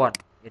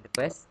 1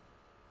 interface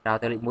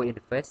router លេខ1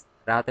 interface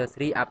router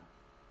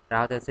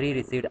 3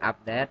 receive the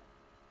update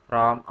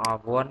from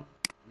R1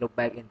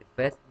 loopback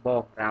interface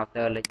both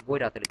router លេខ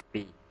1 router លេខ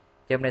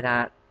2ចាំន័យថា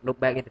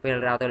loopback interface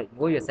router លេខ1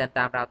វា send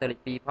តាម router លេខ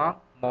2ផង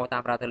មកតា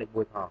ម router លេខ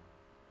1ផង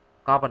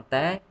ក៏ប៉ុន្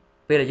តែ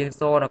ពេលដែលយើង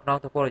សូនៅក្នុង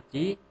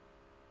topology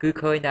គឺ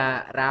ឃើញថា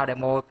route ដែល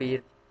មកពី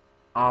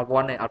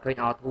R1 នេះអត់ឃើញ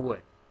R2 ទេ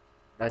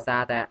ដោយសា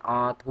រតែ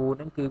R2 ហ្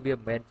នឹងគឺវា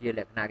មិនមែនជាល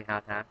ក្ខណៈគេហៅ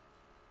ថា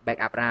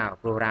backup route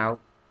ព្រោះ route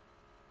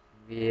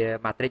វា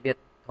matrix វា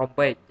ធំ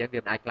ពេកអញ្ចឹងវា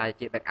មិនអាចខ្លាយ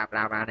ជា backup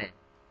route បានទេ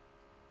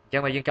អញ្ចឹ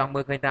ងបើយើងចង់មើ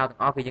លឃើញ route ទាំ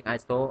ងអស់គឺយើងអាច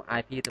store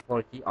IP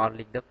topology on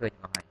link ទៅឃើញ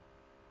ទាំងអស់ហើយ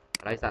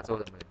ឥឡូវសាក store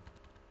ទៅមើល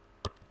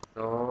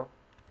store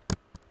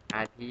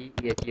IP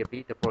EIGRP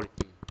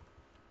topology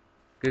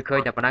គឺឃើញ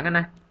តែប៉ុណ្ណឹង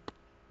ណា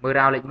មើល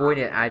route លេខ1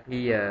នេះ IP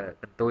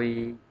បន្ទុយ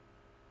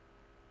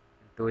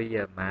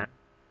ម៉ាន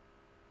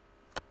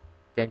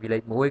ចេញពីលេ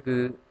ខ1គឺ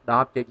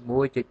 10.1.1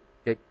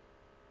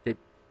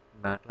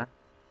 ម៉ានខ្លះ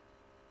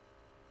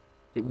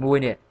ចុច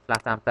1នេះ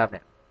/30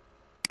នេះ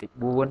ចុច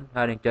4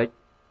ហើយនឹងចុច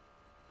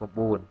9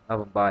 8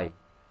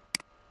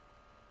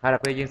ហើយដ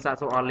ល់ពេលយើងសាក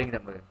សួរ on link តែ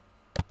មើល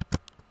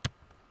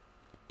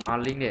on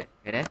link នេះ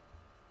ឃើញទេរ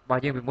ប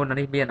ស់យើងពីមុន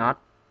នេះមានអត់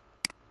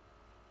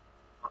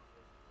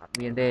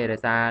មានទេដោយ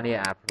សារនេះ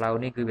អាផ្លូវ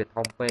នេះគឺវា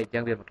ធំពេកអញ្ចឹ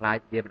ងវាមិន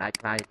អាច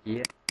ខ្លាយជា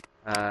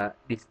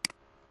គេ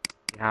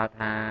ហៅ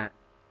ថា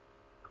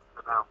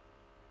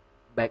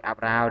backup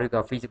route ឬក៏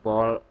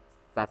feasible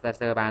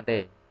successor បានទេ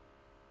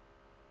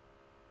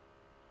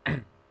អូ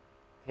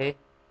ខេ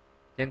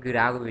អញ្ចឹងគឺ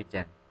route គឺវាអញ្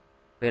ចឹង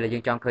ពេលដែលយើ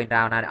ងចង់ឃើញ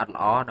route ណាដែលអត់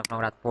ល្អនៅក្នុង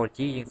route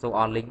topology យើងសូ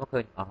on link មកឃើ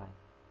ញអស់ហើយ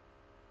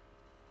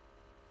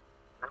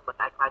មិន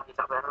អាចខ្លាយជា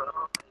software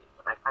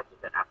មិនអាចខ្លាយជា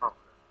backup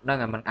ហ្នឹង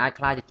ហើយมันអាច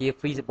ខ្លាយជា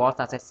feasible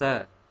successor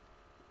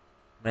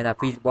មានថា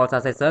feasible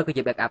successor គឺ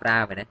ជា backup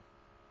route មែនទេ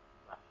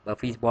បើ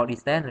feasible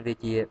distance វា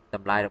ជាត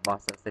ម្លៃរបស់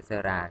successor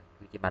route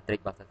គឺជា matrix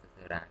របស់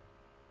successor route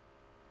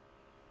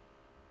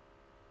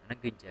ហ្នឹង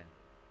គឺអញ្ចឹង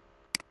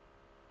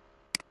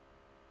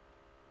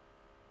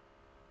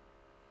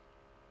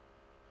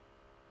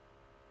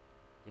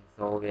ជាង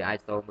សូវាអាច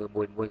សូមើល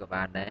មួយក៏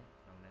បានដែរ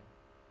ក្នុងហ្នឹង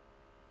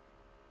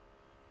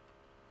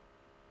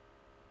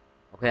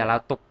អូ ខេឥឡូវ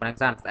ទុកប៉ុណ្ណឹង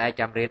សិនស្អែក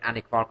ចាំរៀន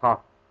unequal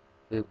cost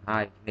គឺហើ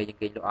យនេះយើង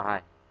គេលក់អស់ហើ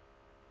យ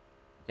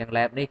អញ្ចឹង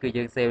lab នេះគឺ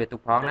យើង save វាទុ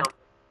កផងណា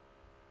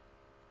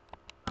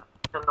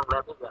ចឹងក្នុង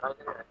lab នេះវាឲ្យ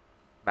ទេ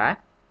បាទ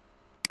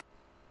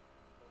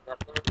lab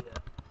នេះវា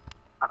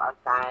អត់ឲ្យ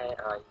កែ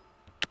ឲ្យ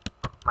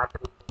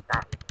matrix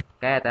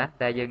កែ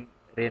តែយើង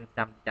រៀន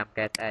ចាំ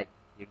កែស្អែក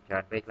យើងច្រើ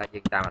នពេកខ្លាច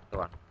យើងតាមអត់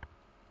ទាន់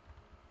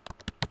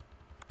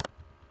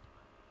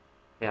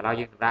តែឥឡូវ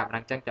យើងសម្រាប់ប៉ុណ្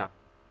ណឹងចឹងចុះ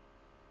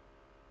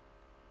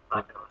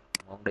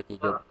មកដូចជា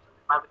យប់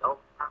បាទវីដេអូ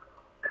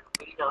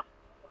ពីរចុះ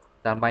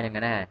តាមបាញ់យ៉ាង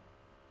ណា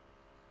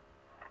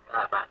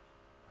បាទ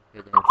គេ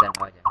យើងសិន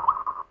ហើយចឹង